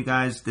telling you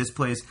guys, this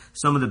place,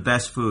 some of the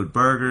best food.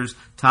 Burgers,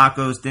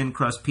 tacos, thin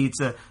crust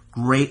pizza,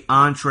 great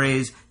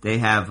entrees. They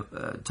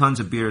have tons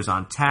of beers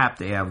on tap.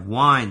 They have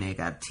wine. They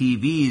got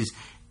TVs.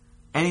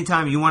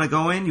 Anytime you want to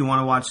go in, you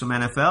want to watch some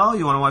NFL,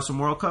 you want to watch some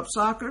World Cup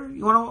soccer,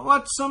 you want to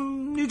watch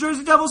some New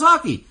Jersey Devils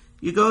hockey,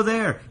 you go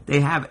there. They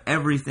have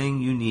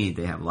everything you need.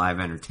 They have live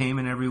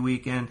entertainment every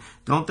weekend.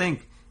 Don't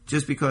think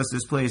just because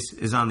this place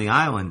is on the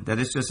island that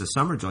it's just a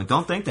summer joint.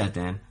 Don't think that,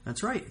 Dan.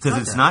 That's right. Because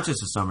it's not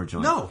just a summer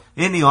joint. No.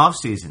 In the off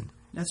season.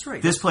 That's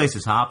right. This place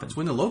is hopping. It's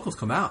when the locals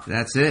come out.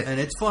 That's it. And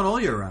it's fun all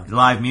year round.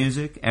 Live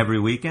music every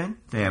weekend.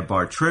 They have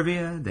bar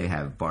trivia. They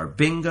have bar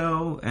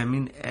bingo. I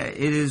mean, it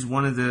is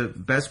one of the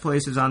best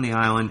places on the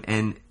island.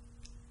 And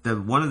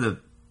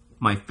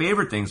my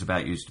favorite things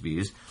about Used to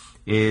Be's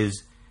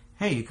is,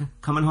 hey, you're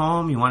coming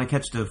home, you want to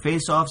catch the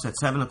face-offs at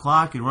 7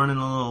 o'clock, you're running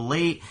a little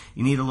late,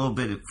 you need a little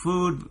bit of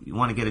food, you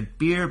want to get a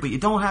beer, but you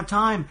don't have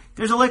time.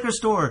 There's a liquor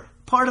store.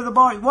 Part of the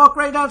bar. You walk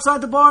right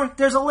outside the bar,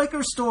 there's a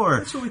liquor store.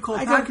 That's what we call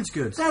packaged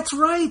goods. That's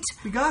right.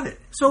 We got it.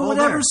 So all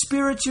whatever there.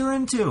 spirits you're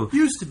into.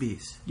 Used to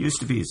Be's. Used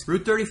to Be's.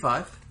 Route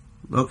 35.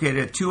 Located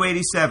at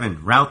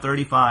 287 Route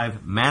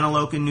 35,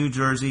 Manahawkin, New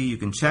Jersey. You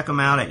can check them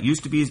out at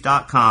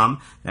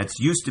usetobees.com.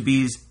 That's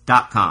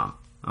usetobees.com.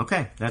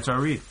 Okay, that's our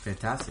read.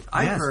 Fantastic.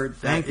 I heard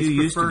that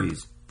it's preferred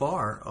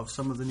bar of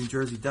some of the New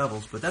Jersey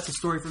Devils, but that's a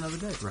story for another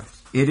day,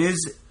 perhaps. It has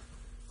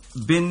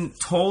been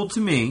told to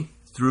me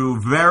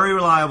through very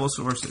reliable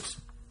sources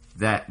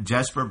that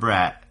Jesper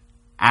Bratt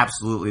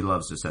absolutely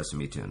loves the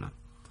sesame tuna.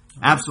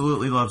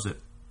 Absolutely loves it.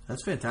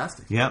 That's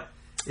fantastic. Yep.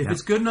 If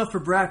it's good enough for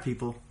Bratt,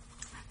 people.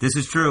 This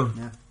is true.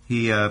 Yeah.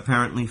 He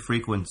apparently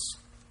frequents.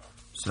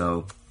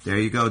 So there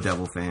you go,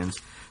 Devil fans.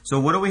 So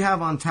what do we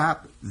have on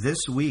tap this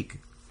week,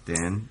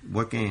 Dan?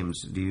 What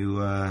games do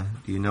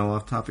you know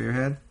off the top of your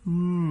head?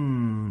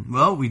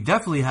 Well, we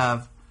definitely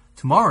have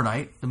tomorrow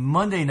night, the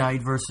Monday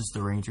night versus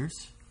the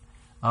Rangers.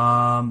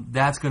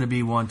 That's going to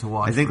be one to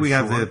watch. I think we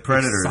have the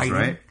Predators,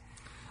 exciting.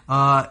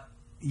 right?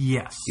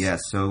 Yes. Yes.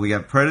 So we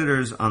have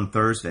Predators on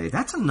Thursday.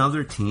 That's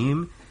another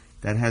team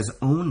that has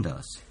owned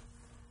us.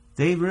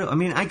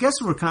 I guess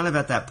we're kind of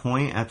at that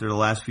point after the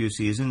last few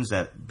seasons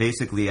that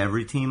basically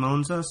every team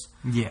owns us.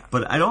 Yeah.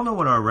 But I don't know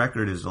what our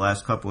record is the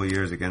last couple of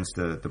years against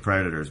the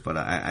Predators, but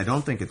I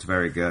don't think it's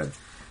very good.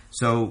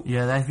 So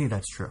yeah, I think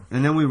that's true.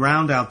 And then we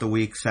round out the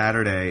week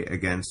Saturday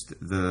against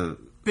the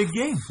big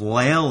game,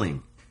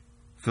 flailing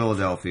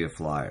Philadelphia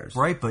Flyers.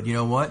 Right, but you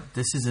know what?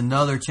 This is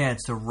another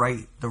chance to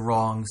right the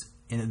wrongs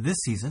in this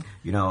season.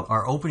 You know,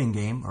 our opening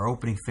game, our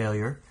opening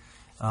failure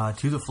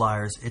to the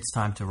Flyers. It's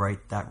time to right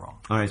that wrong.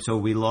 All right, so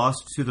we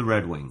lost to the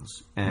Red Wings,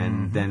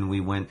 and then we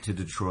went to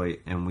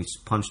Detroit and we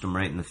punched them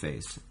right in the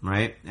face,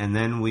 right? And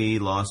then we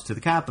lost to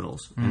the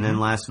Capitals, and then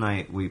last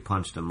night we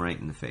punched them right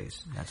in the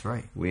face. That's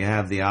right. We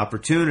have the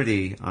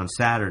opportunity on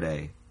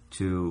Saturday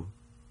to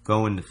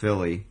go into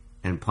Philly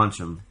and punch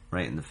them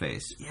right in the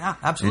face. Yeah,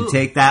 absolutely. And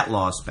take that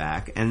loss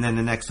back, and then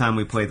the next time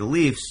we play the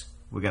Leafs,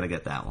 we got to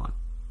get that one.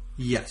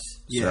 Yes.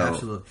 Yeah,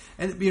 absolutely.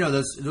 And you know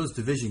those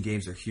division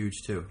games are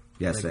huge too.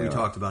 Yes, we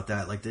talked about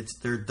that. Like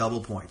they're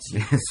double points.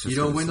 Yes, you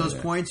don't win those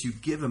points, you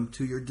give them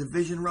to your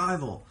division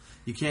rival.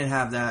 You can't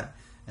have that,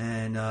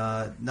 and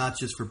not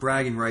just for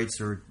bragging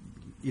rights or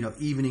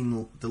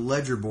evening the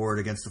ledger board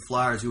against the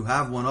Flyers, who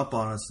have one up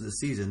on us this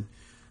season.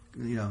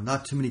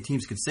 Not too many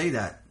teams can say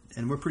that,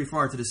 and we're pretty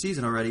far into the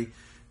season already.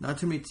 Not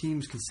too many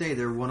teams can say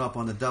they're one up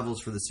on the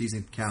Devils for the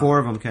season count. 4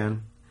 of them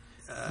can.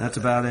 That's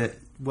about it.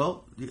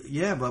 Well,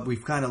 yeah, but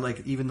we've kind of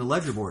like even the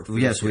ledger board.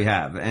 Yes, we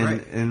have. And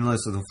right. And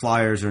listen, the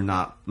Flyers are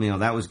not,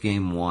 that was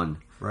game 1.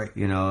 Right.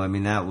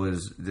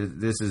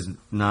 This is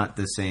not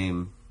the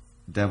same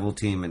Devil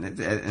team. And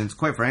it's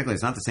quite frankly,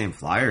 it's not the same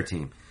Flyer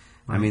team.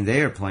 Right. I mean,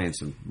 they are playing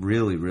some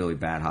really, really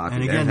bad hockey.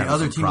 And again, the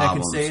other team that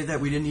can say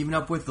that we didn't even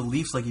up with, the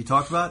Leafs, like you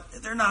talked about,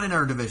 they're not in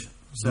our division.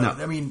 So, No.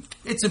 I mean,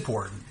 it's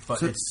important, but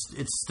So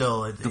it's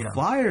still... The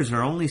Flyers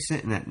are only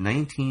sitting at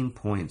 19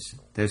 points.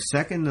 They're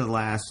second to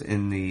last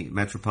in the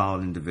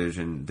Metropolitan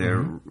Division.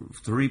 They're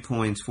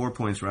 4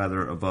 points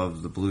rather,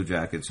 above the Blue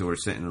Jackets, who are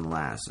sitting in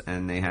last.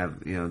 And they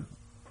have,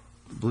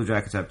 Blue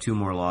Jackets have 2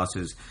 more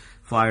losses.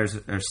 Flyers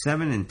are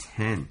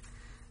 7-10.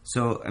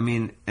 So, I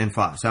mean, and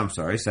 5. So I'm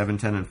sorry,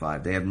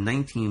 7-10-5. They have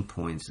 19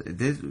 points.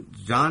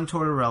 John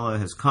Tortorella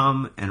has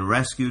come and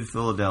rescued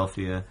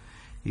Philadelphia.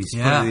 He's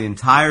put the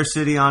entire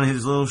city on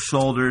his little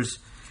shoulders.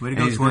 Way to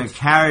go, he's going to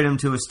carry them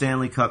to a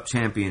Stanley Cup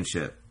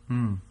championship.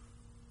 I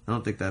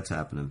don't think that's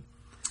happening.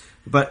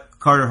 But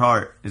Carter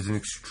Hart is an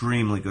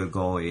extremely good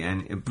goalie,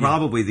 and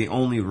probably the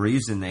only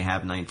reason they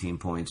have 19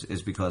 points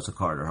is because of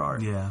Carter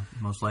Hart. Yeah,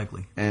 most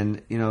likely.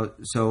 And,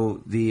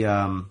 so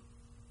the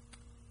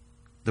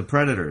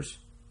Predators.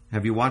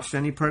 Have you watched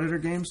any Predator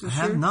games this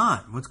year? I have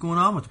not. What's going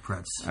on with the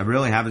Preds? I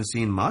really haven't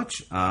seen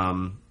much.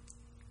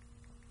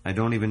 I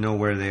don't even know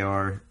where they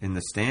are in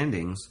the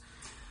standings.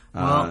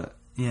 Well,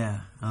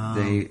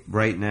 They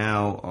right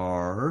now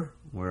are...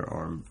 Where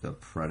are the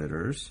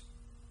Predators?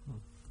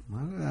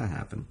 Why did that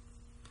happen?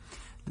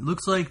 It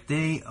looks like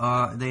they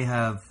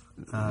have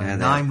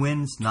 9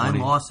 wins, 9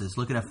 losses.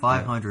 Looking at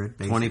 500,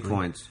 basically. 20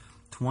 points.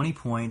 20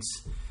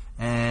 points.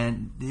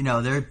 And,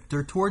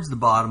 they're towards the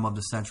bottom of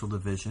the Central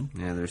Division.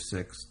 Yeah, they're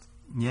 6th.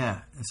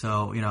 Yeah.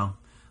 So,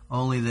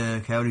 only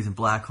the Coyotes and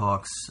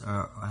Blackhawks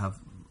have,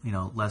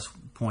 less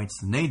points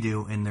than they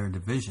do in their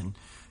division.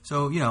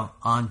 So,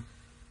 on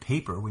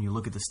paper, when you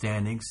look at the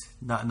standings,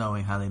 not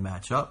knowing how they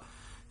match up,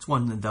 it's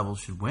one the Devils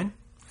should win.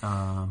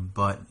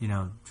 But,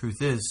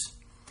 truth is,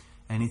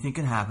 anything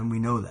can happen. We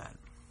know that.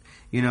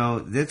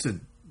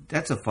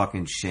 That's a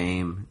fucking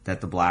shame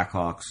that the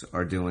Blackhawks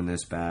are doing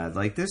this bad.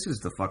 Like, this is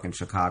the fucking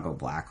Chicago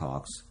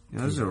Blackhawks.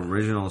 This is the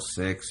original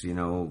 6,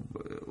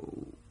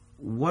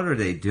 What are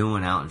they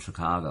doing out in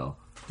Chicago?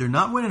 They're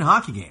not winning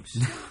hockey games.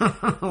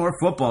 Or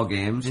football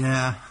games.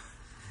 Yeah.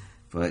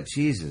 But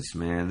Jesus,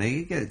 man,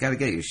 they got to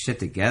get your shit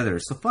together.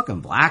 It's the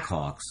fucking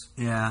Blackhawks.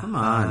 Yeah. Come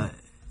on.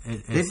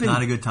 It's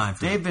not a good time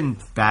for them. They've been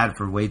bad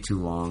for way too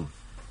long.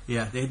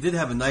 Yeah, they did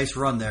have a nice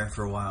run there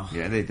for a while.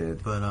 Yeah, they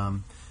did. But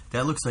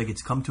that looks like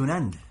it's come to an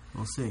end.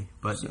 We'll see.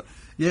 But,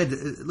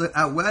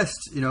 out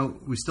west,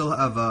 we still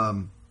have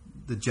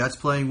the Jets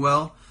playing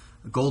well.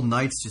 The Golden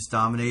Knights just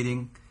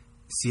dominating.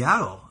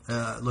 Seattle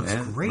looks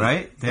great.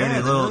 Right? They're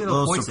a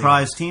little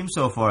surprise team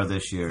so far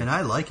this year. And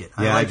I like it.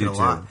 I like do it a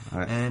lot. too.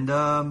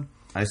 And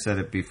I said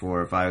it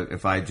before.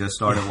 If I just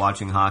started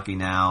watching hockey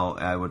now,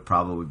 I would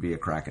probably be a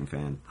Kraken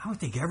fan. I would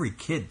think every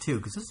kid too,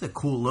 because this is a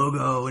cool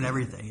logo and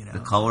everything. The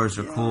colors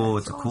are cool.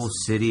 It's a cool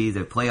city.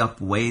 They play up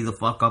way the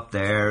fuck up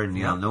there, and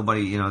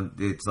nobody.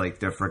 It's like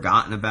they're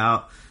forgotten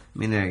about. I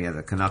mean,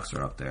 the Canucks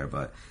are up there,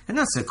 and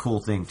that's a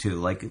cool thing too.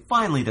 Like,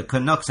 finally, the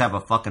Canucks have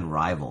a fucking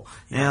rival.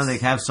 Yes. They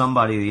have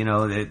somebody.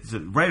 It's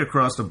right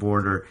across the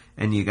border,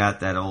 and you got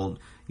that old.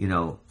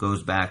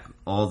 Goes back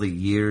all the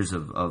years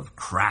of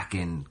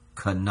Kraken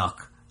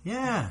Canuck.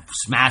 Yeah.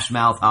 Smash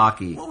mouth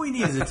hockey. What we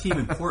need is a team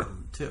in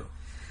Portland too.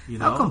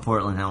 How come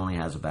Portland only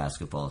has a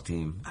basketball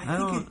team? I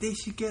think they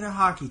should get a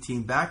hockey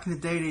team. Back in the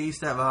day, they used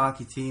to have a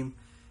hockey team,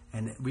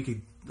 and we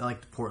could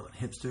like the Portland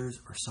Hipsters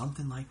or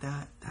something like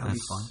that. That would be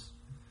fun.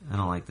 I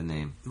don't like the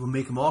name. It would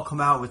make them all come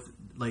out with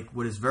like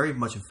what is very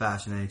much in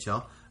fashion in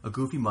NHL, a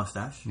goofy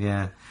mustache.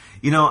 Yeah.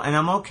 And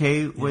I'm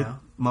okay with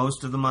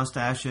most of the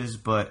mustaches,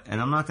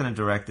 and I'm not going to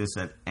direct this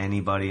at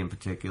anybody in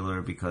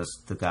particular because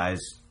the guys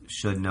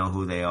should know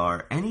who they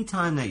are.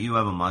 Anytime that you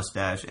have a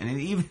mustache, and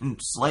it even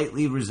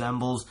slightly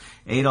resembles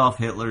Adolf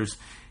Hitler's,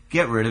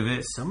 get rid of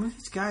it. Some of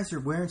these guys are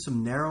wearing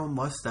some narrow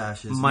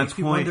mustaches. Makes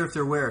me wonder if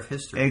they're aware of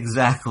history.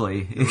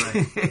 Exactly.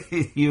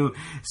 Right.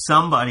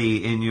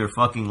 Somebody in your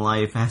fucking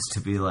life has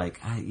to be like,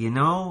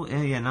 not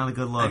a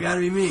good look. That gotta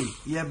be me.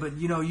 Yeah, but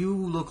you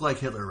look like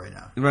Hitler right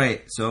now.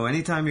 Right. So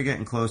anytime you're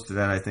getting close to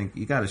that, I think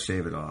you got to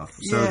shave it off.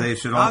 So Yeah. they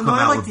should all come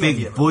out with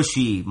big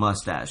bushy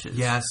mustaches.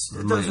 Yes,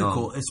 those are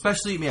cool.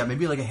 Especially,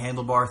 maybe like a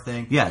handlebar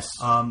thing. Yes.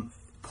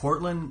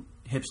 Portland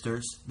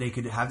Hipsters, they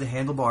could have the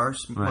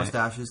handlebars,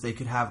 mustaches. They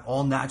could have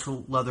all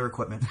natural leather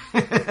equipment,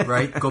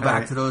 right? Go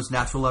back to those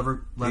natural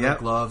leather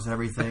gloves and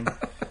everything.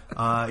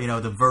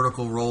 The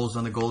vertical rolls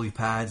on the goalie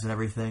pads and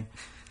everything.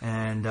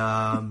 And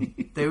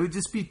they would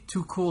just be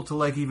too cool to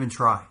like even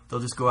try.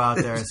 They'll just go out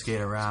there and skate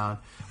around.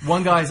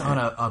 One guy's on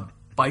a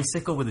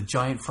bicycle with a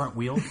giant front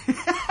wheel. The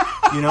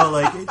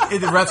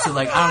refs are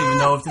like, I don't even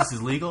know if this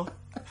is legal.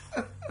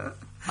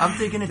 I'm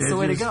thinking it's the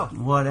way to go.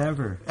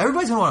 Whatever.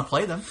 Everybody's going to want to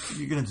play them.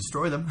 You're going to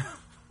destroy them.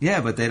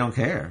 Yeah, but they don't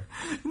care.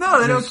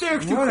 No, they don't care.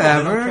 Whatever.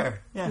 They don't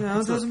care. Yeah,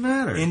 it doesn't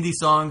matter. Indie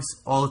songs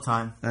all the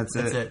time. That's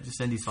it.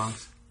 Just indie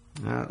songs.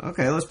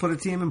 Okay, let's put a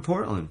team in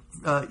Portland.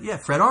 Fred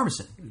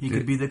Armisen. He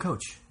could be the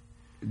coach.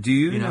 Do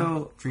you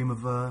know? Dream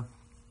of the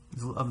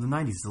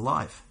 90s is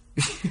alive.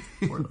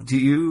 Do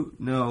you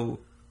know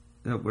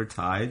that we're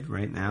tied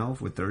right now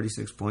with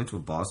 36 points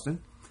with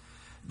Boston?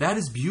 That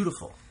is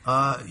beautiful.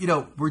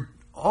 We're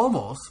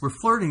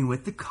flirting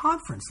with the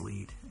conference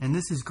lead, and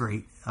this is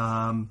great.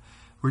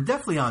 We're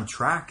definitely on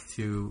track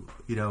to,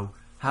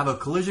 have a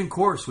collision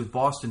course with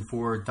Boston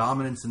for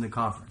dominance in the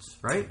conference,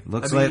 right?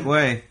 Looks that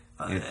way.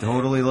 It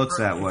totally looks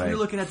that way. If you're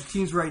looking at the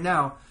teams right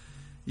now,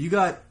 you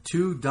got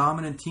two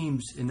dominant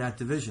teams in that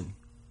division.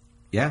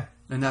 Yeah.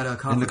 In that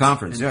conference. In the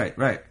conference,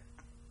 right.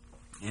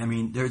 I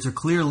mean, there's a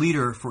clear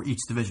leader for each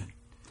division.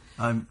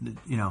 And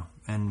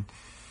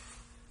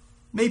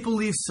Maple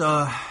Leafs,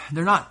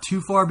 they're not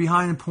too far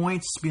behind in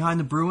points behind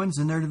the Bruins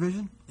in their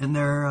division, in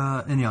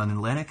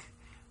Atlantic.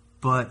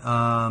 But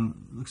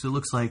it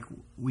looks like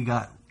we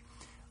got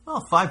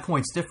 5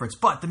 points difference.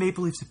 But the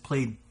Maple Leafs have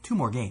played 2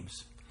 more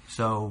games,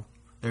 so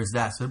there's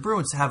that. So the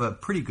Bruins have a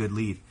pretty good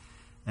lead,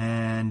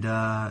 and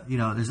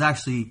there's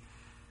actually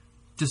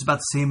just about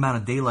the same amount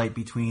of daylight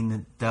between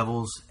the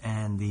Devils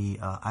and the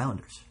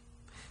Islanders,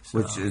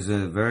 which is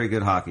a very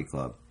good hockey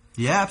club.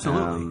 Yeah,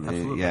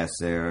 absolutely. Yes,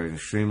 they're an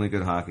extremely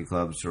good hockey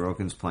club.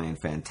 Sorokin's playing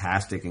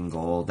fantastic in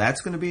goal.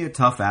 That's going to be a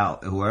tough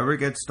out. Whoever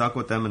gets stuck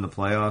with them in the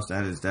playoffs,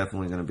 that is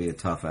definitely going to be a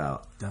tough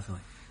out.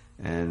 Definitely.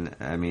 And,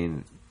 I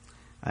mean,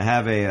 I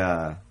have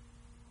a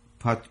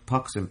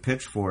Pucks and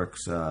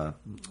Pitchforks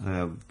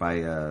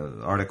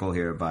article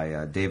here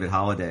by David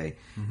Holliday,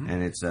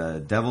 and it's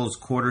Devils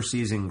quarter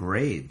season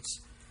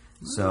grades.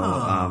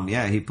 So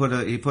he put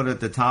at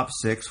the top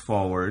 6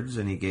 forwards,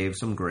 and he gave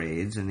some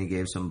grades, and he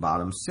gave some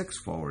bottom 6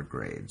 forward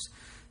grades.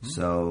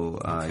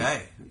 So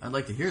okay, I'd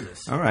like to hear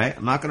this. All right,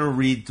 I'm not going to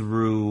read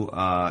through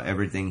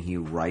everything he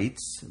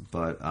writes,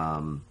 but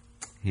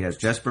he has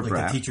Jesper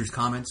Bratt. The teacher's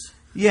comments.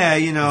 Yeah,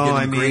 he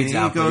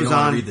goes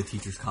on. Read the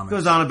teacher's comments.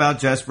 Goes on about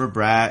Jesper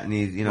Bratt, and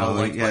he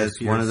has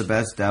one of the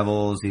Pierce. best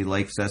Devils. He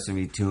likes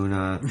sesame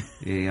tuna.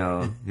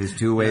 His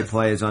two-way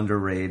play is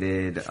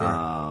underrated.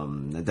 Sure.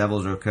 The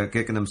Devils are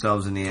kicking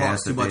themselves in the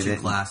ass too much in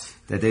class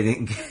that they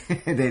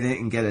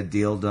didn't get a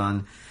deal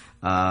done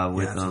with them.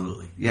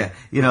 Absolutely. Yeah,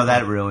 that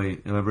I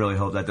really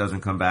hope that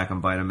doesn't come back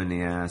and bite them in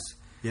the ass.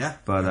 Yeah,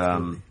 but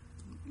absolutely.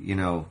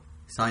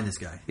 Sign this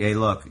guy. Hey,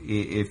 look,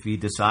 if he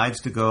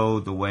decides to go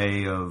the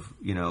way of,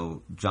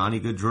 Johnny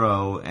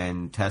Gaudreau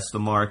and test the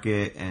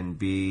market and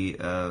be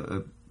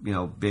a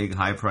big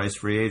high-priced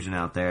free agent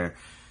out there,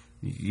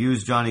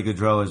 use Johnny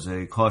Gaudreau as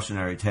a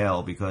cautionary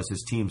tale because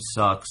his team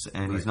sucks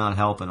and he's not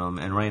helping them.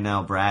 And right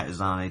now, Bratt is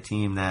on a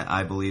team that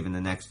I believe in the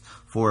next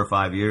 4 or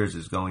 5 years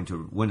is going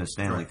to win a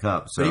Stanley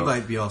Cup. So but he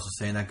might be also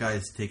saying that guy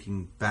is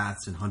taking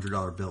baths in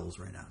 $100 bills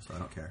right now, so I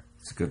don't care.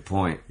 It's a good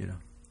point.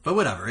 But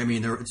whatever. I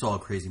mean, it's all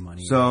crazy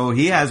money. So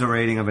he has a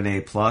rating of an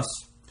A+.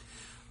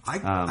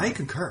 I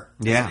concur.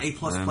 Yeah. He's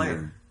an A+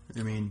 player.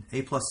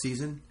 A+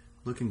 season,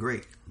 looking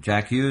great.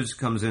 Jack Hughes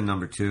comes in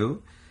number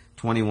 2.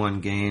 21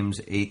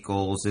 games, 8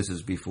 goals. This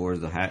is before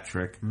the hat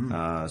trick.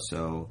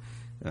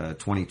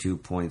 22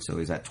 points, so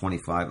he's at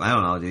 25. I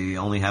don't know. Did he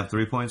only have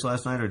 3 points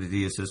last night, or did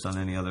he assist on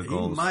any other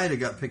goals? He might have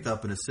got picked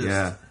up an assist.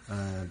 Yeah.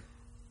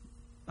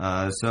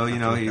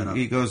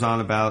 He goes on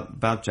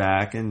about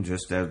Jack and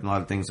just a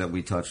lot of things that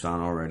we touched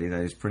on already.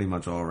 That he's pretty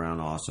much all around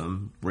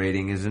awesome.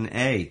 Rating is an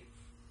A.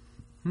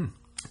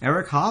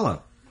 Erik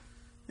Haula.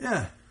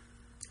 Yeah.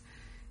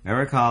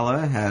 Erik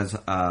Haula has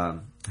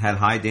had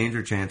high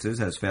danger chances,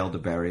 has failed to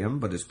bury him,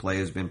 but his play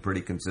has been pretty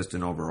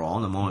consistent overall.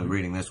 And I'm only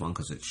reading this one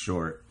because it's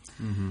short.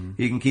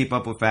 He can keep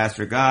up with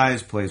faster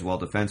guys, plays well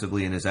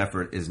defensively, and his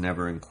effort is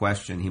never in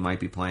question. He might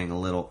be playing a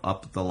little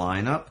up the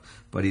lineup,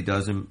 but he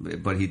does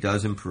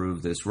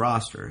improve this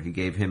roster. He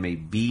gave him a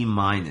B-.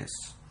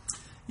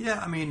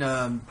 Yeah,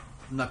 I'm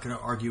not going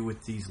to argue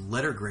with these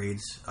letter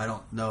grades. I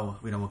don't know,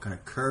 what kind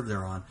of curve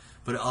they're on,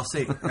 but I'll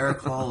say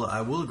Erik Haula,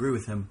 I will agree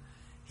with him.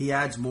 He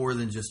adds more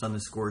than just on the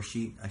score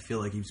sheet. I feel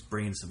like he's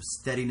bringing some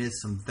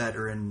steadiness, some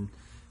veteran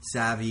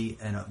savvy,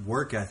 and a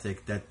work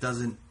ethic that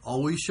doesn't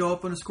always show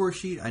up on a score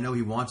sheet. I know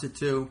he wants it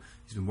to.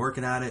 He's been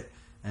working at it,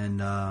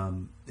 and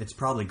it's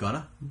probably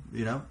gonna.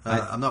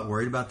 I'm not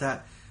worried about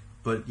that.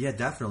 But yeah,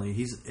 definitely.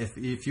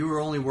 If you were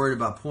only worried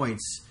about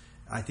points,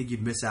 I think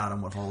you'd miss out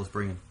on what Haula's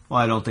bringing. Well,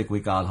 I don't think we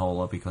got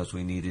Haula because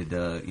we needed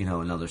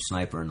another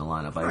sniper in the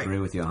lineup. I agree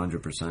with you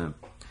 100%.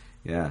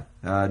 Yeah,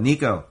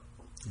 Nico.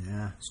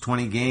 Yeah. It's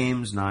 20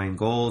 games, 9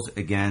 goals.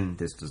 Again,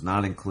 this does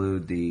not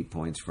include the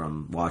points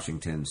from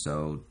Washington,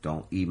 so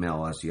don't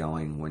email us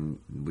yelling when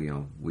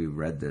we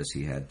read this.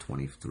 He had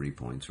 23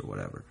 points or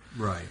whatever.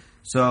 Right.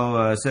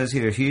 So it says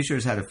here,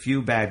 Hischier's had a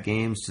few bad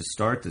games to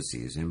start the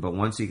season, but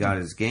once he got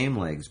his game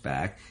legs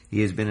back,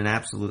 he has been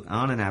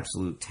on an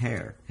absolute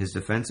tear. His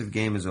defensive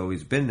game has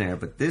always been there,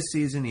 but this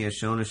season he has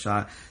shown a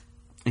shot.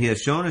 He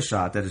has shown a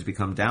shot that has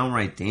become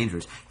downright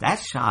dangerous. That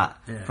shot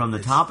from the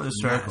top of the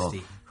circle,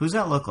 nasty. Who's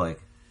that look like?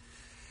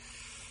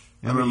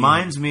 It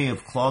reminds me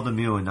of Claude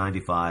Lemieux in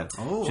 '95.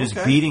 Oh, just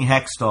beating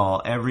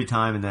Hextall every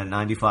time in that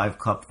 '95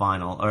 Cup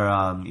final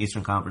or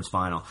Eastern Conference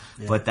final.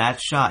 Yeah. But that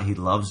shot, he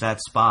loves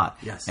that spot.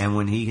 Yes. And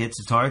when he hits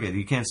the target,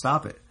 you can't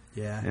stop it.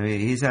 Yeah.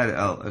 He's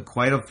had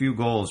quite a few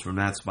goals from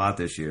that spot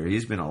this year.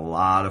 He's been a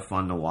lot of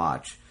fun to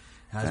watch.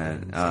 Has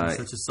been. He's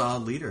such a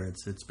solid leader.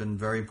 It's been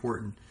very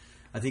important.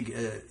 I think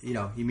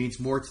he means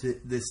more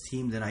to this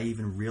team than I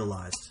even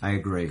realized. I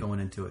agree. Going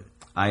into it.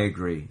 I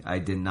agree. I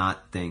did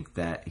not think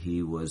that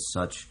he was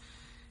such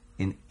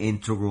an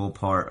integral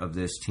part of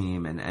this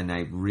team, and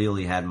I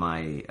really had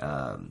my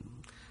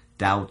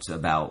doubts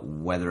about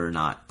whether or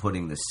not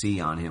putting the C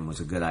on him was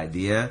a good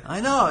idea.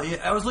 I know.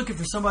 I was looking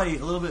for somebody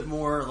a little bit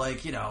more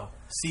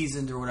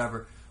seasoned or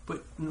whatever.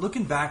 But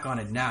looking back on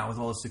it now with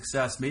all the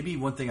success, maybe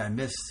one thing I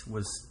missed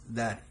was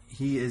that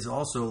he is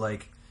also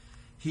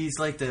he's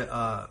like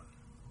the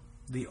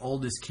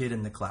oldest kid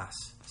in the class.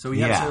 So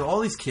he has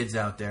all these kids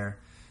out there,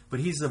 but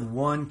he's the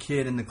one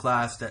kid in the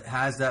class that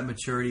has that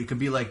maturity. It can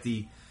be like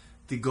the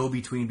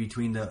go-between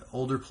between the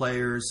older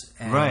players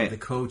and the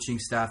coaching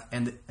staff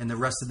and the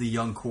rest of the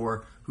young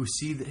core who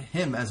see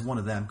him as one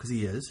of them, because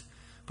he is.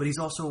 But he's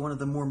also one of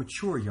the more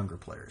mature younger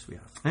players we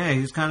have. Hey,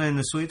 he's kind of in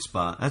the sweet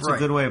spot. That's a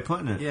good way of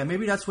putting it. Yeah,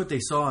 maybe that's what they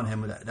saw in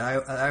him that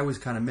I was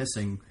kind of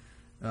missing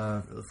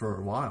for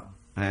a while.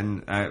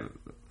 And I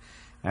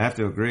have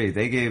to agree.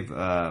 They gave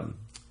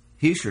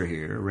Hischier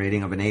here a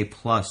rating of an A+,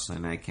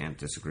 and I can't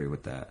disagree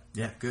with that.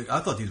 Yeah, good. I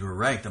thought these were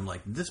ranked. I'm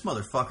like, this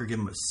motherfucker give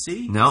him a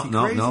C? No.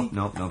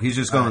 He's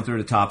just going through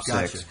the top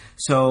six. Gotcha.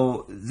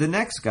 So the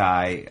next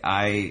guy,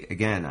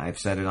 I've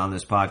said it on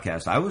this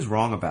podcast, I was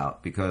wrong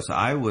about, because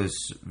I was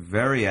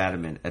very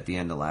adamant at the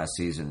end of last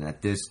season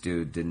that this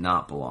dude did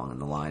not belong in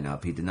the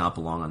lineup. He did not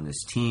belong on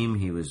this team.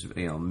 He was,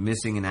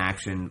 missing in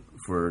action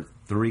for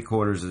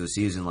 3/4 of the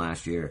season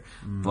last year.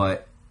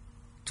 But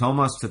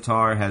Tomas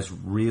Tatar has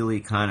really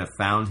kind of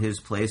found his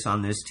place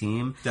on this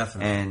team.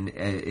 Definitely. And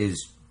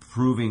is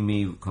proving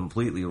me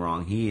completely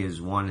wrong. He is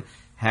one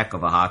heck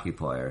of a hockey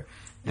player.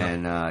 Yep.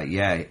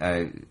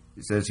 And,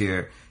 it says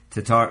here,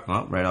 Tatar,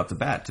 well, right off the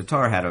bat,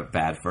 Tatar had a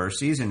bad first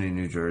season in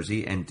New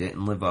Jersey and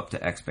didn't live up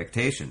to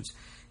expectations.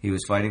 He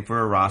was fighting for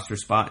a roster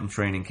spot in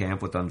training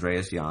camp with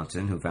Andreas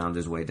Janssen, who found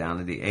his way down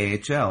to the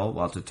AHL.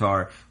 While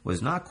Tatar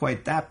was not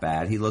quite that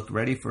bad, he looked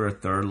ready for a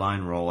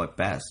third-line role at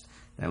best.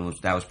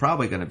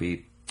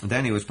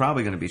 Then he was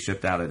probably going to be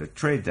shipped out at a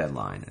trade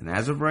deadline. And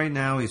as of right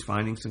now, he's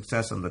finding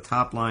success on the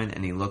top line,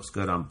 and he looks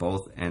good on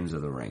both ends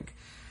of the rink.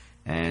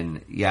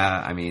 And,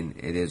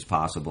 it is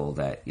possible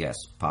that, yes,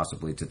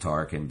 possibly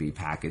Tatar can be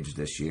packaged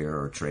this year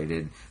or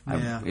traded.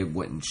 Yeah. It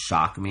wouldn't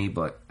shock me,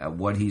 but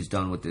what he's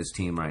done with this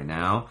team right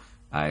now,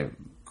 I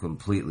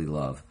completely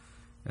love.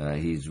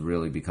 He's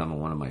really become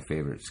one of my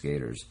favorite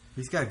skaters.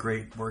 He's got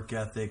great work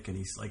ethic, and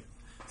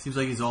seems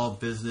like he's all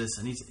business,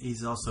 and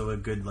he's also a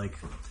good,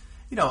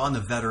 on the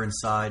veteran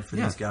side for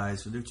these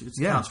guys. It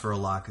counts for a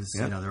lot because,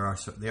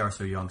 they are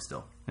so young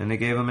still. And they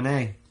gave him an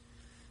A.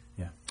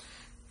 Yeah.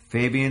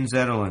 Fabian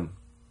Zetterlund.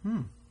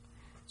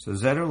 So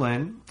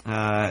Zetterlund,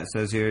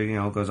 says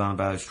here, goes on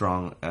about his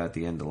strong at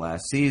the end of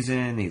last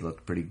season. He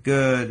looked pretty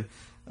good.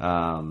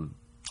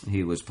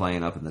 He was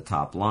playing up in the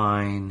top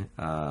line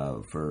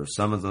for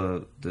some of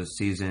the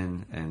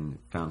season and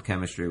found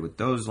chemistry with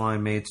those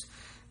line mates.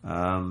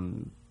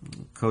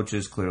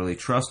 Coaches clearly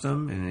trust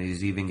him, and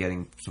he's even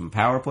getting some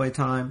power play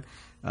time.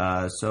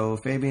 So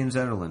Fabian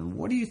Zetterlund,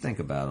 what do you think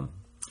about him?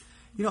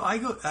 I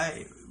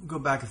go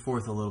back and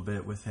forth a little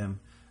bit with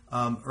him.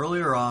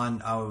 Earlier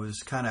on, I was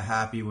kind of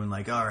happy when,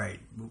 all right,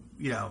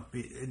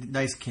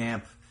 nice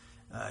camp.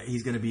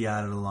 He's going to be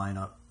out of the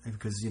lineup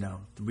because,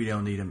 we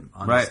don't need him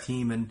on this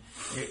team, and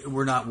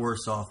we're not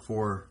worse off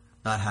for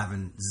not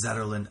having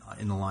Zetterlund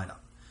in the lineup.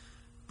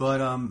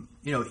 But,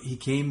 he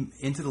came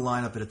into the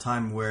lineup at a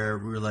time where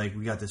we were like,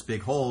 we got this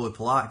big hole with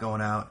Palat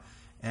going out,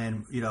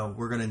 and,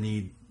 we're going to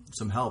need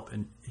some help.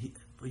 And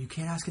you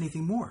can't ask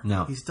anything more.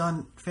 No. He's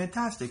done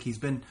fantastic. He's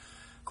been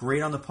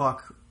great on the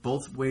puck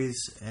both ways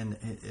and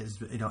has,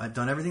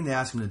 done everything they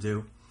asked him to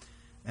do.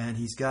 And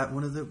he's got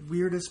one of the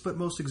weirdest but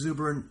most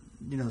exuberant,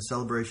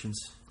 celebrations.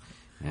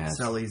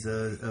 Sellies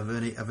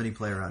of any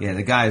player out there. Yeah,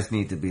 the guys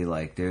need to be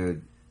like,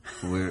 dude,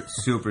 we're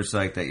super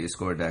psyched that you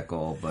scored that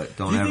goal, but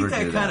don't ever do that. Do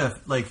you think that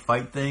kind of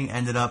fight thing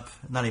ended up,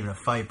 not even a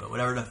fight, but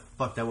whatever the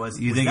fuck that was?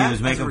 You think he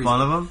was making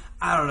fun of him?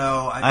 I don't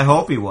know. I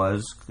hope he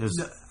was.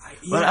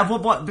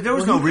 But there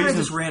was no reason.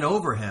 Just ran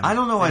over him. I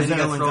don't know why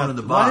Zetterlund got in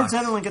the box. Why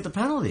did Zetterlund get the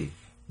penalty?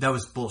 That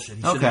was bullshit.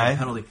 He shouldn't have a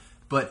penalty.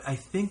 But I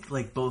think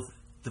both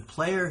the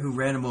player who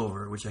ran him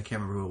over, which I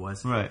can't remember who it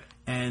was, right,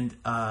 and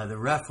the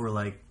ref were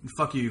like,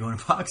 "Fuck you, you're going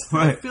to box."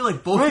 Right. I feel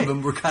like both of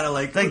them were kind of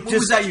like, "What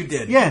was that you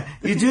did?" Yeah,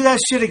 you do that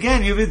shit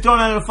again, you've been thrown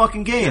out of the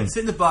fucking game. Yeah, sit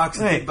in the box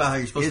and think about how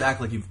you're supposed to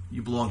act like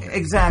you belong here.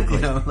 Exactly.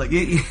 Like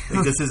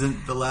this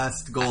isn't the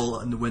last goal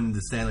and to win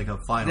the Stanley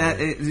Cup final.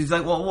 He's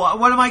like, well,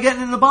 what am I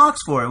getting in the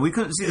box for? And we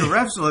couldn't see the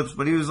ref's lips,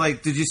 but he was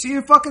like, "Did you see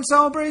your fucking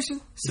celebration?"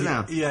 Sit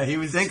down. Yeah, he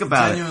was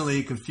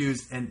genuinely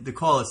confused, and the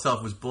call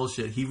itself was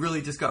bullshit. He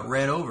really just got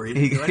ran over.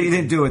 He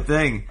didn't do a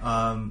thing.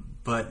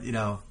 But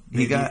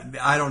maybe,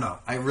 I don't know.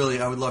 I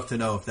would love to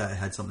know if that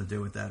had something to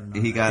do with that or not.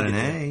 He got an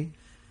A.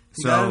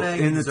 So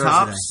in the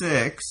top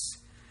 6,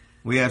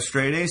 we have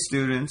straight A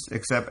students,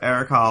 except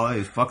Eric Holla,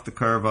 who fucked the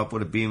curve up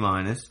with a B-.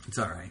 It's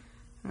all right.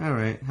 All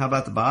right. How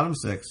about the bottom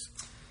 6?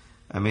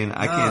 I mean,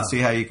 I can't see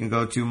how you can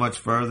go too much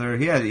further.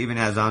 He even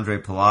has Andre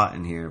Palat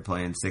in here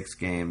playing 6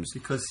 games.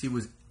 Because he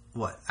was,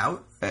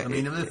 out? I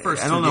mean, in the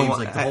first 2 games,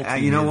 the whole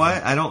team. You know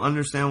what? I don't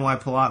understand why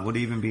Palat would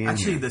even be in here.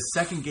 Actually, the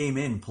second game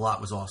in, Palat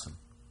was awesome.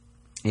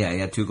 Yeah, he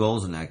had 2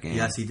 goals in that game.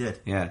 Yes, he did.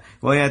 Yeah.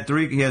 Well,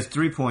 he has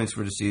 3 points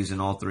for the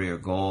season. All 3 are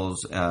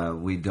goals.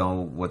 We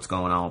know what's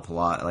going on with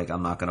Palat. Like,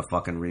 I'm not going to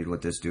fucking read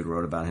what this dude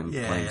wrote about him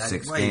playing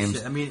 6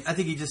 games. I mean, I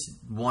think he just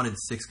wanted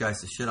 6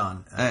 guys to shit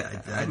on.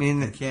 I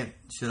mean, I can't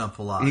shit on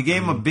Palat. He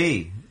gave him a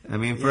B. I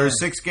mean, for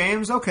 6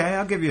 games, okay,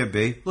 I'll give you a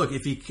B. Look,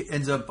 if he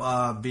ends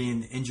up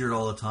being injured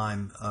all the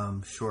time,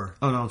 sure.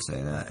 Oh, don't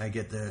say that. I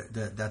get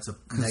that's a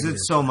because negative.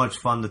 it's so much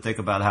fun to think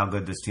about how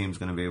good this team's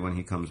going to be when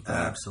he comes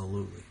back.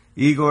 Absolutely.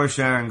 Igor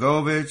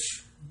Sharangovich,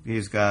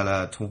 he's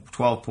got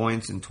 12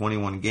 points in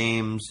 21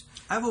 games.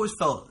 I've always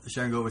felt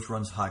Sharangovich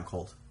runs hot and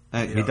cold.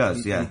 He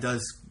does, yeah. He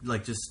does,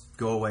 like, just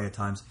go away at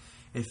times.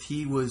 If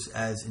he was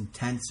as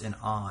intense and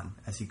on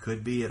as he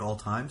could be at all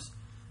times,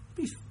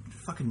 it'd be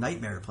a fucking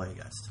nightmare to play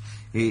against.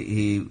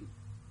 He's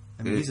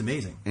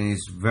amazing. And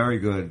he's very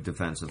good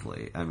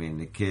defensively. I mean,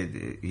 the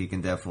kid, he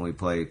can definitely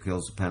play,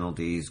 kills the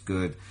penalty, he's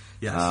good.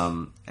 Yes.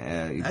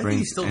 I think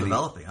he's still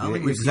developing. I don't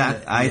think we've seen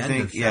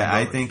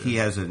I think he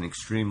has an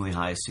extremely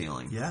high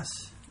ceiling. Yes.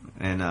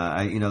 And,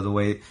 the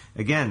way,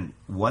 again,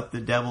 what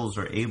the Devils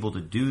are able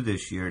to do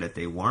this year that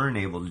they weren't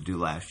able to do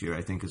last year,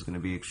 I think is going to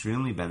be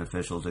extremely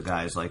beneficial to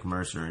guys like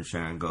Mercer and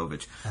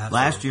Sharangovich. Absolutely.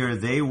 Last year,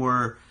 they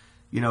were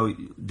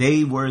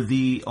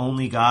the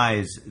only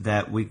guys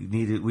that we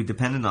needed. We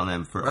depended on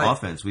them for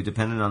offense. We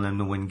depended on them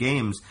to win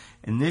games.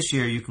 And this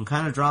year, you can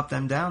kind of drop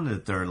them down to the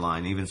 3rd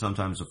line, even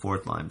sometimes the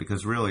 4th line,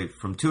 because really,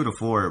 from 2 to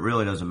 4, it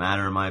really doesn't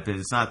matter in my opinion.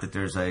 It's not that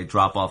there's a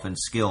drop-off in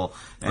skill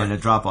and a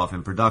drop-off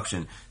in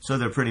production, so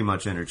they're pretty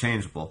much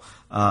interchangeable.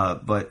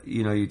 But,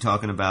 you're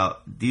talking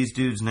about these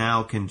dudes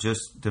now can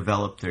just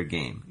develop their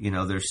game.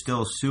 They're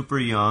still super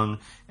young,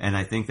 and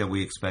I think that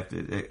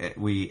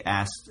we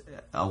asked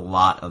a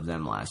lot of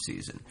them last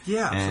season.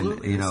 Yeah,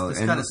 absolutely. And, this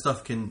kind of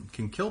stuff can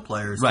kill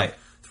players. Right.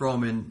 Throw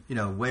them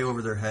in, way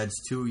over their heads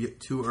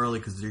too early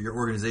because your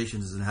organization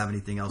doesn't have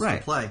anything else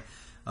to play,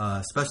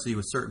 especially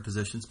with certain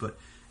positions. But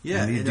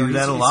yeah, and you do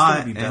that a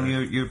lot,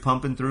 and you're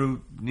pumping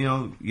through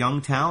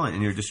young talent,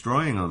 and you're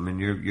destroying them,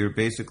 and you're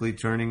basically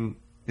turning.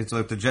 It's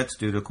like the Jets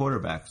do to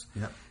quarterbacks.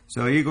 Yep.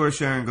 So Igor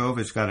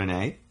Sharangovich got an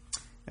A,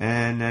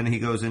 and then he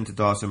goes into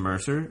Dawson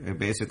Mercer, and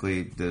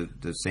basically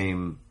the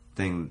same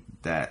thing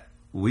that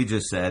we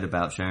just said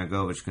about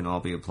Sharangovich can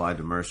all be applied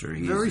to Mercer.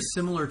 He's very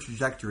similar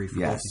trajectory for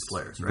both these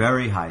players, right?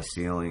 Very high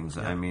ceilings.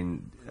 Yeah. I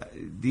mean,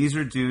 these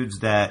are dudes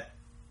that,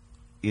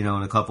 in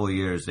a couple of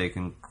years, they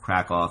can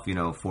crack off,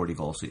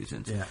 40-goal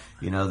seasons. Yeah.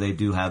 They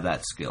do have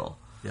that skill.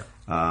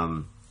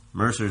 Yeah.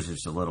 Mercer's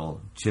just a little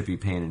chippy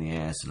pain in the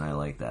ass, and I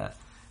like that.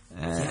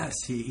 Yes,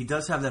 he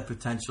does have that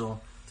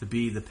potential to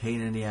be the pain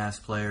in the ass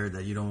player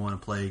that you don't want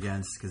to play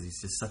against because he's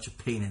just such a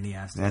pain in the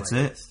ass to play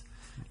against.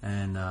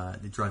 And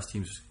it drives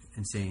teams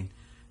insane.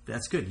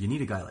 That's good. You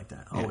need a guy like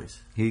that,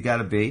 always. Yeah. He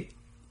got a B.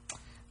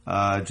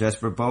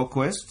 Jesper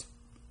Boquist.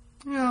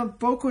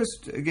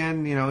 Boquist,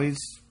 again,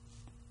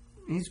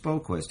 he's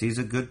Boquist. He's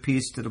a good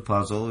piece to the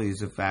puzzle.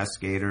 He's a fast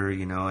skater.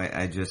 You're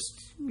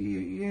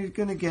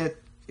going to get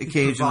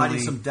occasionally... He's providing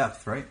some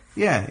depth, right?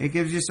 Yeah, it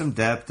gives you some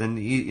depth. And,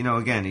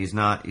 again, he's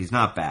not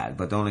bad,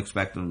 but don't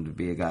expect him to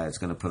be a guy that's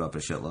going to put up a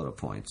shitload of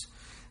points.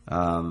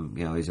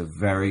 He's a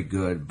very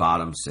good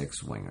bottom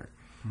 6 winger.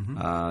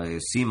 Mm-hmm.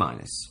 C-.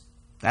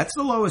 That's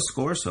the lowest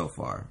score so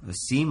far, a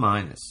C-.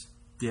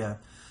 Yeah.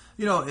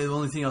 The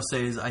only thing I'll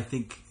say is I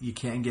think you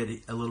can get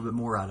a little bit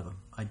more out of him.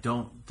 I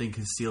don't think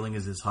his ceiling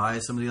is as high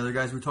as some of the other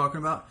guys we're talking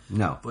about.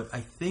 No. But I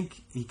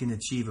think he can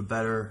achieve a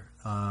better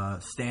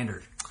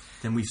standard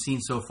than we've seen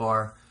so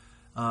far,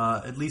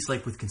 at least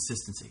like with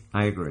consistency.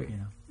 I agree.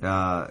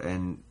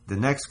 And the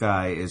next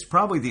guy is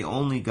probably the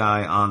only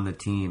guy on the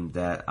team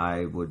that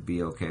I would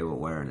be okay with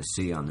wearing a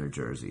C on their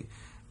jersey.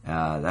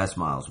 That's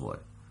Miles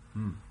Wood.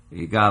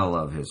 You gotta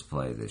love his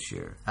play this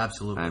year.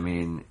 Absolutely. I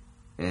mean,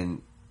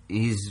 and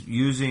he's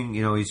using,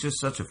 he's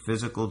just such a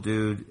physical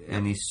dude,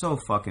 and he's so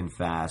fucking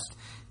fast,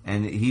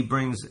 and he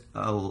brings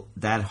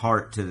that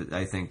heart to,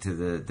 I think,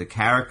 to the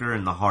character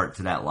and the heart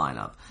to that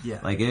lineup.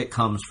 Yeah, like it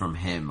comes from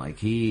him. Like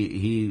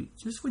he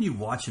just when you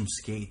watch him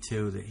skate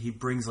too, that he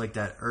brings like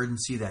that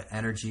urgency, that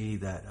energy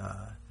that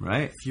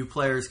few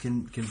players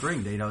can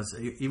bring.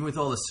 Even with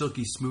all the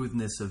silky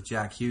smoothness of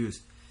Jack Hughes.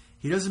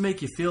 He doesn't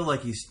make you feel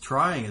like he's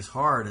trying as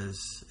hard as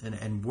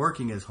and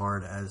working as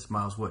hard as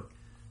Miles Wood,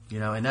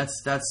 and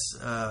that's just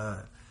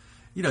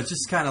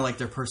kind of like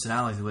their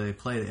personalities, the way they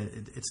play.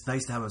 It's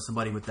nice to have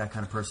somebody with that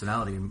kind of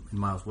personality in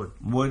Miles Wood.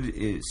 Wood,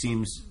 it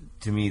seems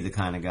to me, the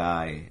kind of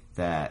guy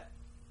that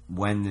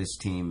when this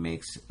team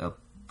makes a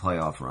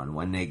playoff run,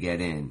 when they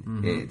get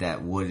in,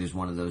 that Wood is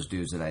one of those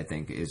dudes that I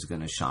think is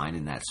going to shine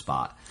in that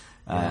spot.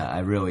 I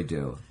really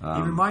do.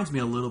 He reminds me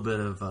a little bit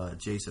of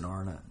Jason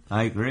Arnott.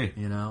 I agree.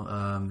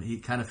 He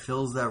kind of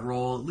fills that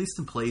role, at least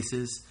in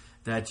places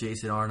that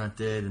Jason Arnott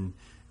did, and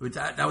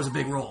that was a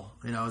big role.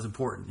 It was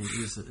important.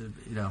 He was,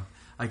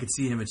 I could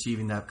see him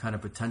achieving that kind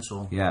of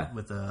potential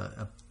with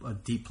a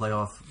deep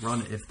playoff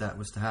run if that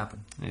was to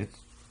happen. It's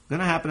going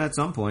to happen at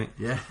some point.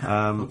 Yeah.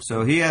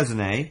 So he has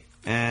an A,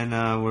 and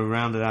we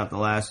rounded out the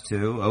last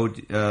two.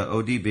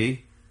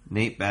 ODB,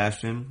 Nate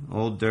Bastian,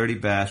 old dirty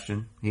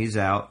Bastian. He's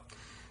out.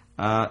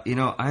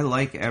 I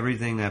like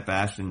everything that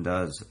Bastian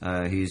does.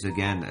 He's,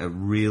 again, a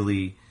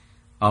really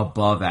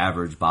above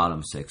average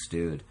bottom six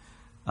dude.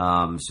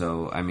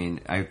 So, I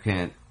mean, I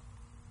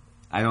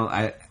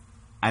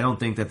don't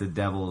think that the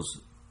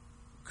Devils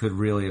could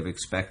really have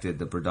expected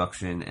the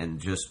production, and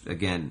just,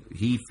 again,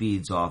 he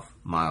feeds off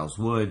Miles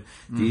Wood.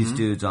 These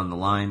dudes on the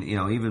line,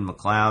 even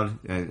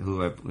McLeod,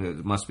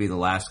 who must be the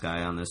last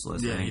guy on this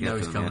list. Yeah,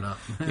 he's coming up.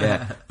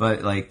 Yeah,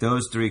 but like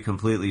those three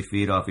completely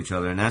feed off each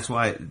other, and that's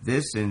why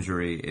this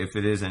injury, if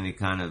it is any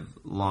kind of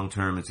long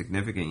term and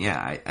significant,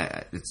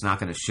 it's not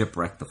going to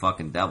shipwreck the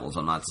fucking Devils.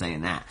 I'm not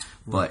saying that,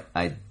 but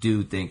I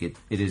do think it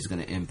is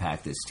going to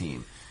impact this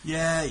team.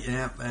 Yeah,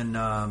 and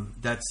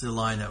that's the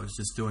line that was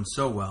just doing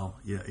so well.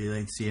 You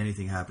didn't see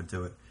anything happen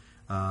to it,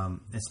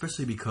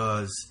 especially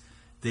because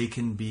they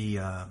can be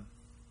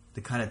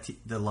the kind of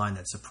the line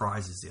that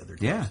surprises the other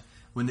teams. Yeah.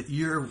 When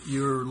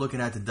you're looking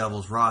at the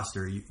Devils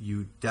roster,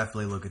 you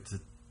definitely look at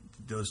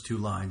those two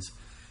lines.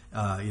 They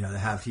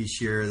have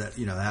Hischier, that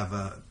they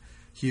have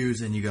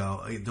Hughes, and you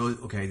go,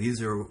 okay,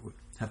 these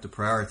have to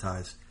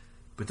prioritize.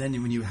 But then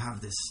when you have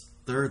this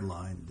third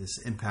line, this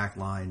impact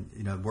line,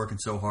 working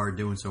so hard,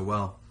 doing so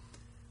well,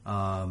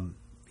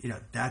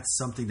 that's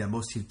something that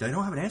most teams, they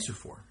don't have an answer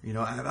for.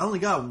 I've only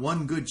got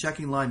one good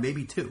checking line,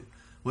 maybe two.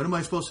 What am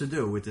I supposed to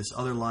do with this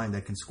other line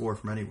that can score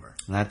from anywhere?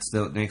 That's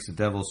what makes the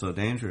Devils so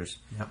dangerous.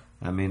 Yep.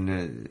 I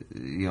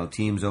mean,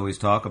 teams always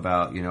talk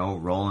about,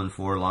 rolling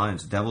four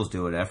lines. The Devils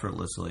do it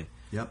effortlessly.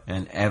 Yep.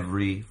 And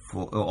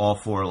all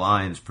four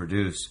lines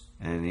produce.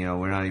 And,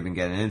 we're not even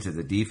getting into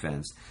the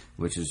defense,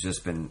 which has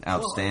just been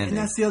outstanding. And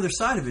that's the other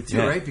side of it, too,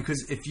 right?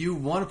 Because if you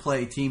want to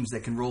play teams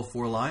that can roll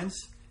four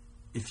lines,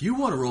 they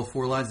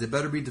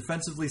better be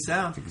defensively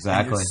sound.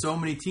 Exactly. And there's so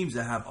many teams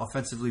that have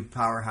offensively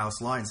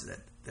powerhouse lines that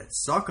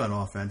suck on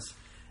offense,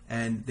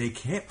 and they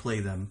can't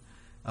play them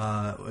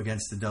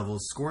against the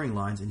Devils' scoring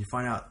lines, and you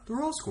find out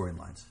they're all scoring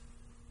lines.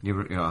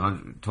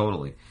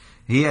 Totally.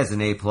 He has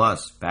an A+.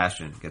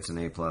 Bastian gets an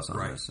A+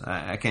 on this.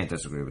 I can't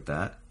disagree with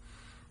that.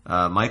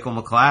 Michael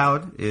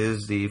McLeod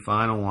is the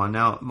final one.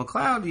 Now,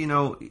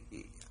 McLeod,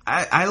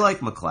 I like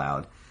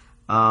McLeod.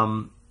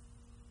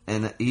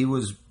 And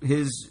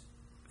his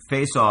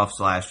face-offs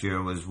last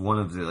year was one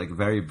of the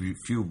very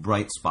few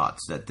bright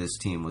spots that this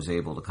team was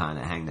able to kind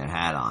of hang their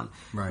hat on.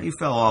 Right. He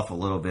fell off a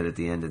little bit at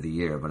the end of the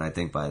year, but I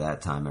think by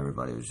that time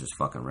everybody was just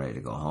fucking ready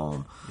to go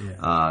home.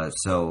 Yeah.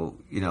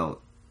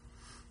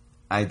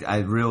 I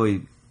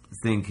really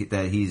think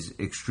that he's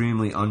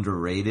extremely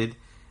underrated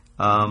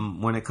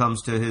when it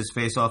comes to his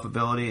face-off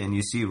ability. And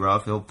you see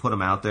Ruff, he'll put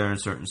him out there in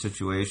certain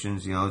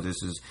situations.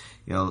 This is,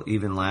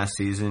 even last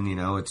season,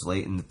 it's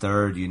late in the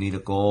third. You need a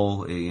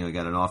goal. You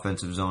got an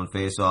offensive zone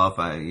face-off.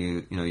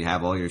 You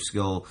have all your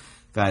skill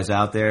guys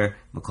out there.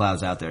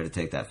 McLeod's out there to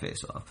take that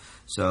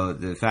face-off. So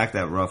the fact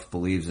that Ruff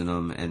believes in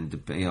him,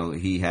 and,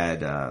 he had,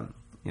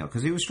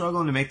 because he was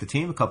struggling to make the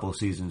team a couple of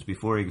seasons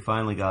before he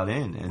finally got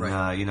in. And,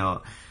 right.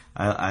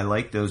 I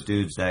like those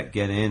dudes that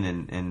get in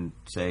and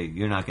say,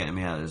 you're not getting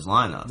me out of this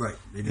lineup. Right.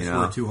 They just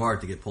work too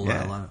hard to get pulled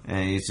out of the lineup.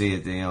 And you see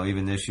it,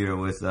 even this year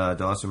with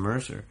Dawson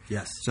Mercer.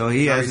 Yes. So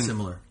he Very has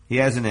similar. He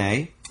has an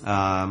A.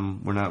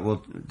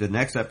 The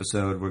next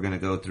episode we're going to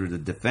go through the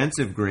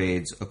defensive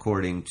grades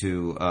according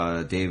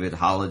to David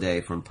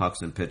Holliday from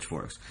Pucks and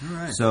Pitchforks. All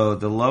right. So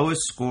the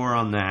lowest score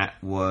on that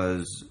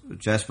was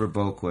Jesper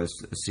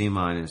Boquist, a C-.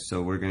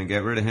 So we're going to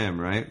get rid of him,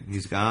 right?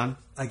 He's gone?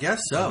 I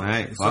guess so. All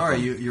right, sorry,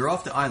 you're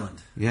off the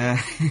island.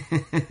 Yeah.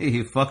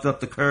 You fucked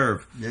up the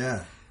curve.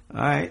 Yeah.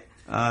 All right.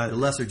 The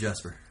lesser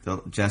Jesper.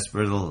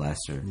 Jesper the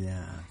Lesser.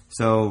 Yeah.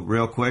 So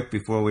real quick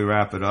before we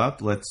wrap it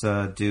up, let's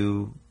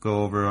go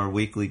over our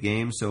weekly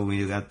games. So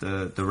we got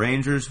the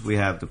Rangers, we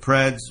have the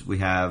Preds, we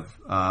have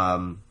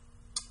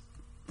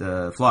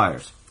the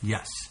Flyers.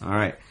 Yes. All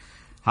right.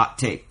 Hot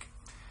take.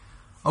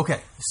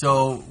 Okay,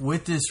 so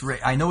with this,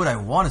 I know what I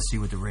want to see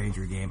with the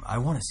Ranger game. I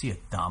want to see a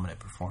dominant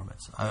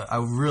performance. I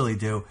really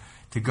do.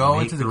 To go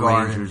into the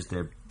Garden, Rangers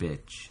their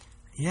bitch.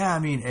 Yeah, I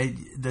mean,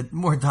 the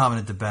more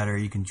dominant, the better.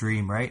 You can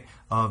dream, right,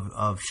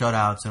 of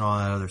shutouts and all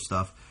that other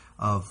stuff,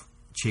 of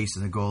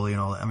chasing the goalie and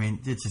all that. I mean,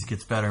 it just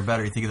gets better and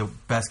better. You think of the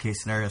best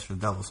case scenarios for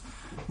the Devils.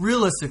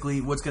 Realistically,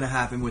 what's going to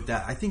happen with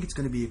that? I think it's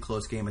going to be a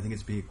close game. I think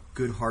it's going to be a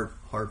good,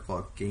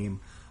 hard-fought game.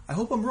 I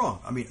hope I'm wrong.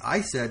 I mean, I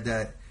said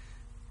that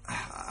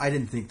I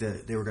didn't think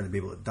that they were going to be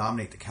able to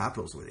dominate the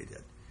Capitals the way they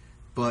did.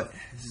 But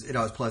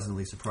I was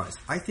pleasantly surprised.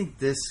 I think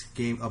this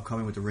game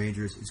upcoming with the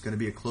Rangers is going to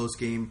be a close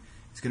game.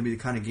 It's going to be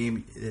the kind of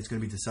game that's going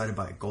to be decided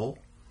by a goal.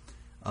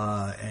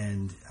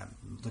 And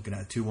I'm looking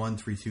at a 2-1,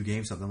 3-2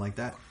 game, something like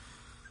that.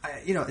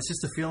 It's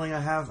just a feeling I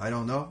have. I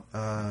don't know.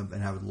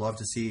 And I would love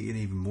to see an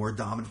even more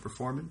dominant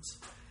performance.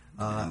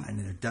 And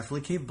they're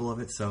definitely capable of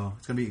it, so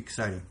it's going to be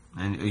exciting.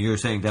 And you're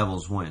saying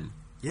Devils win?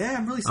 Yeah,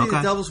 I'm really saying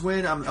the Devils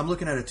win. I'm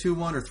looking at a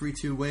 2-1 or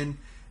 3-2 win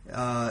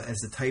as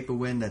the type of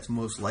win that's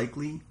most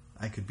likely.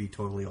 I could be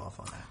totally off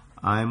on that.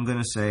 I'm going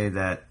to say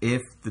that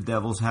if the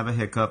Devils have a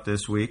hiccup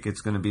this week,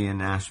 it's going to be in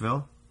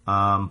Nashville.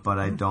 But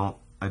I don't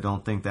I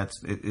don't think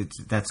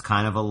that's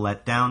kind of a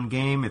letdown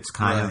game. It's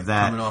kind of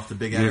that coming off the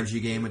big energy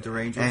game with the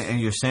Rangers, and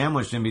you're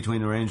sandwiched in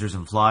between the Rangers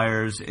and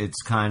Flyers.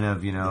 It's kind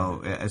of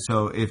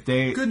so if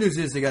they good news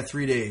is they got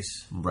 3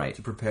 days right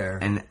to prepare,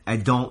 and I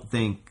don't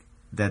think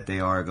that they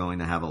are going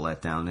to have a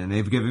letdown, and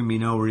they've given me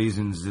no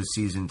reasons this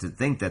season to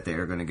think that they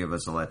are going to give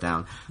us a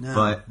letdown. No,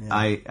 but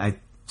yeah.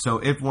 So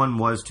if one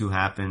was to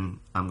happen,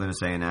 I'm going to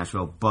say in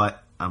Nashville,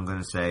 but I'm going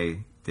to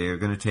say they're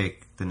going to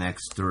take the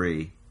next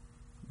 3.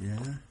 Yeah.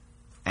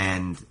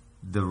 And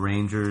the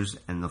Rangers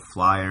and the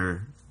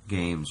Flyer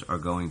games are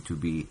going to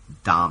be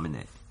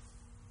dominant.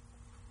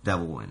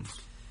 Devil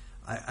wins.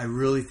 I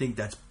really think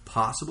that's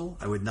possible.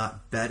 I would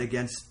not bet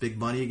against big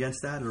money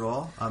against that at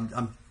all.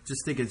 I'm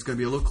just thinking it's going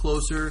to be a little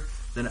closer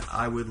than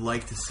I would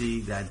like to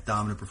see that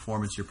dominant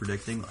performance you're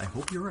predicting. I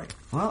hope you're right.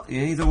 Well,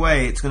 either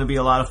way, it's going to be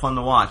a lot of fun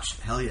to watch.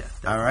 Hell yeah.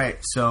 Definitely. All right.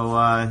 So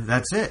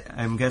that's it.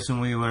 I'm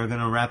guessing we were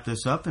going to wrap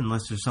this up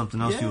unless there's something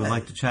else you would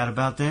like to chat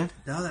about, Dan?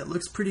 No, that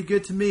looks pretty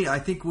good to me. I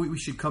think we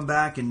should come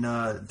back and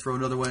throw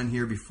another one in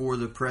here before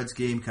the Preds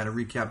game, kind of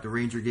recap the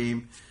Ranger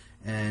game.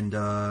 And,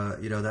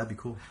 that'd be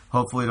cool.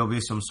 Hopefully there'll be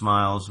some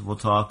smiles. We'll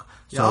talk.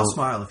 Yeah, I'll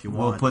smile if you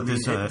want. We'll put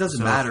this. It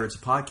doesn't matter. It's a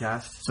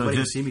podcast. So just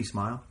can see me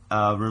smile.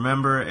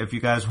 Remember, if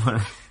you guys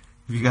want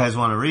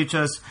to reach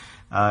us,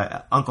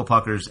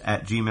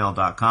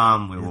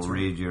 unclepuckers@gmail.com. We will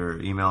read your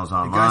emails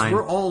online. And guys,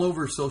 we're all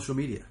over social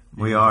media.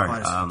 We are. You can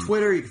find us on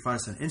Twitter. You can find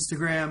us on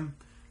Instagram.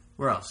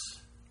 Where else?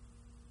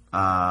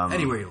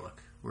 Anywhere you look.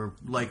 We're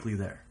likely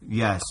there.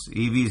 Yes.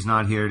 Evie's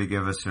not here to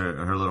give us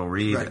her little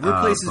read. Right.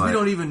 We're places we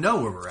don't even know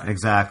where we're at.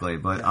 Exactly.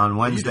 But on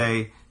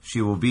Wednesday,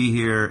 she will be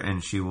here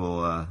and she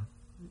will,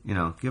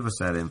 give us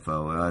that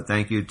info.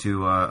 Thank you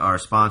to our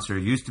sponsor,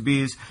 Used to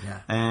Bees.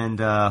 Yeah. And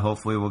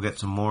hopefully we'll get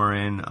some more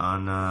in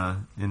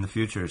the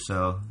future.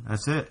 So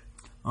that's it.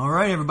 All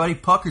right, everybody.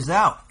 Puckers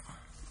out.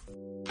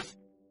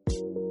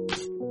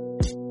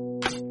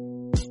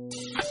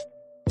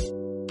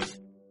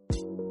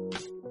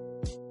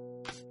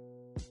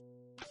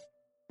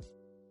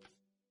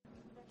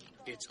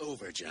 It's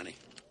over, Johnny.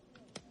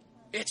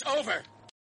 It's over!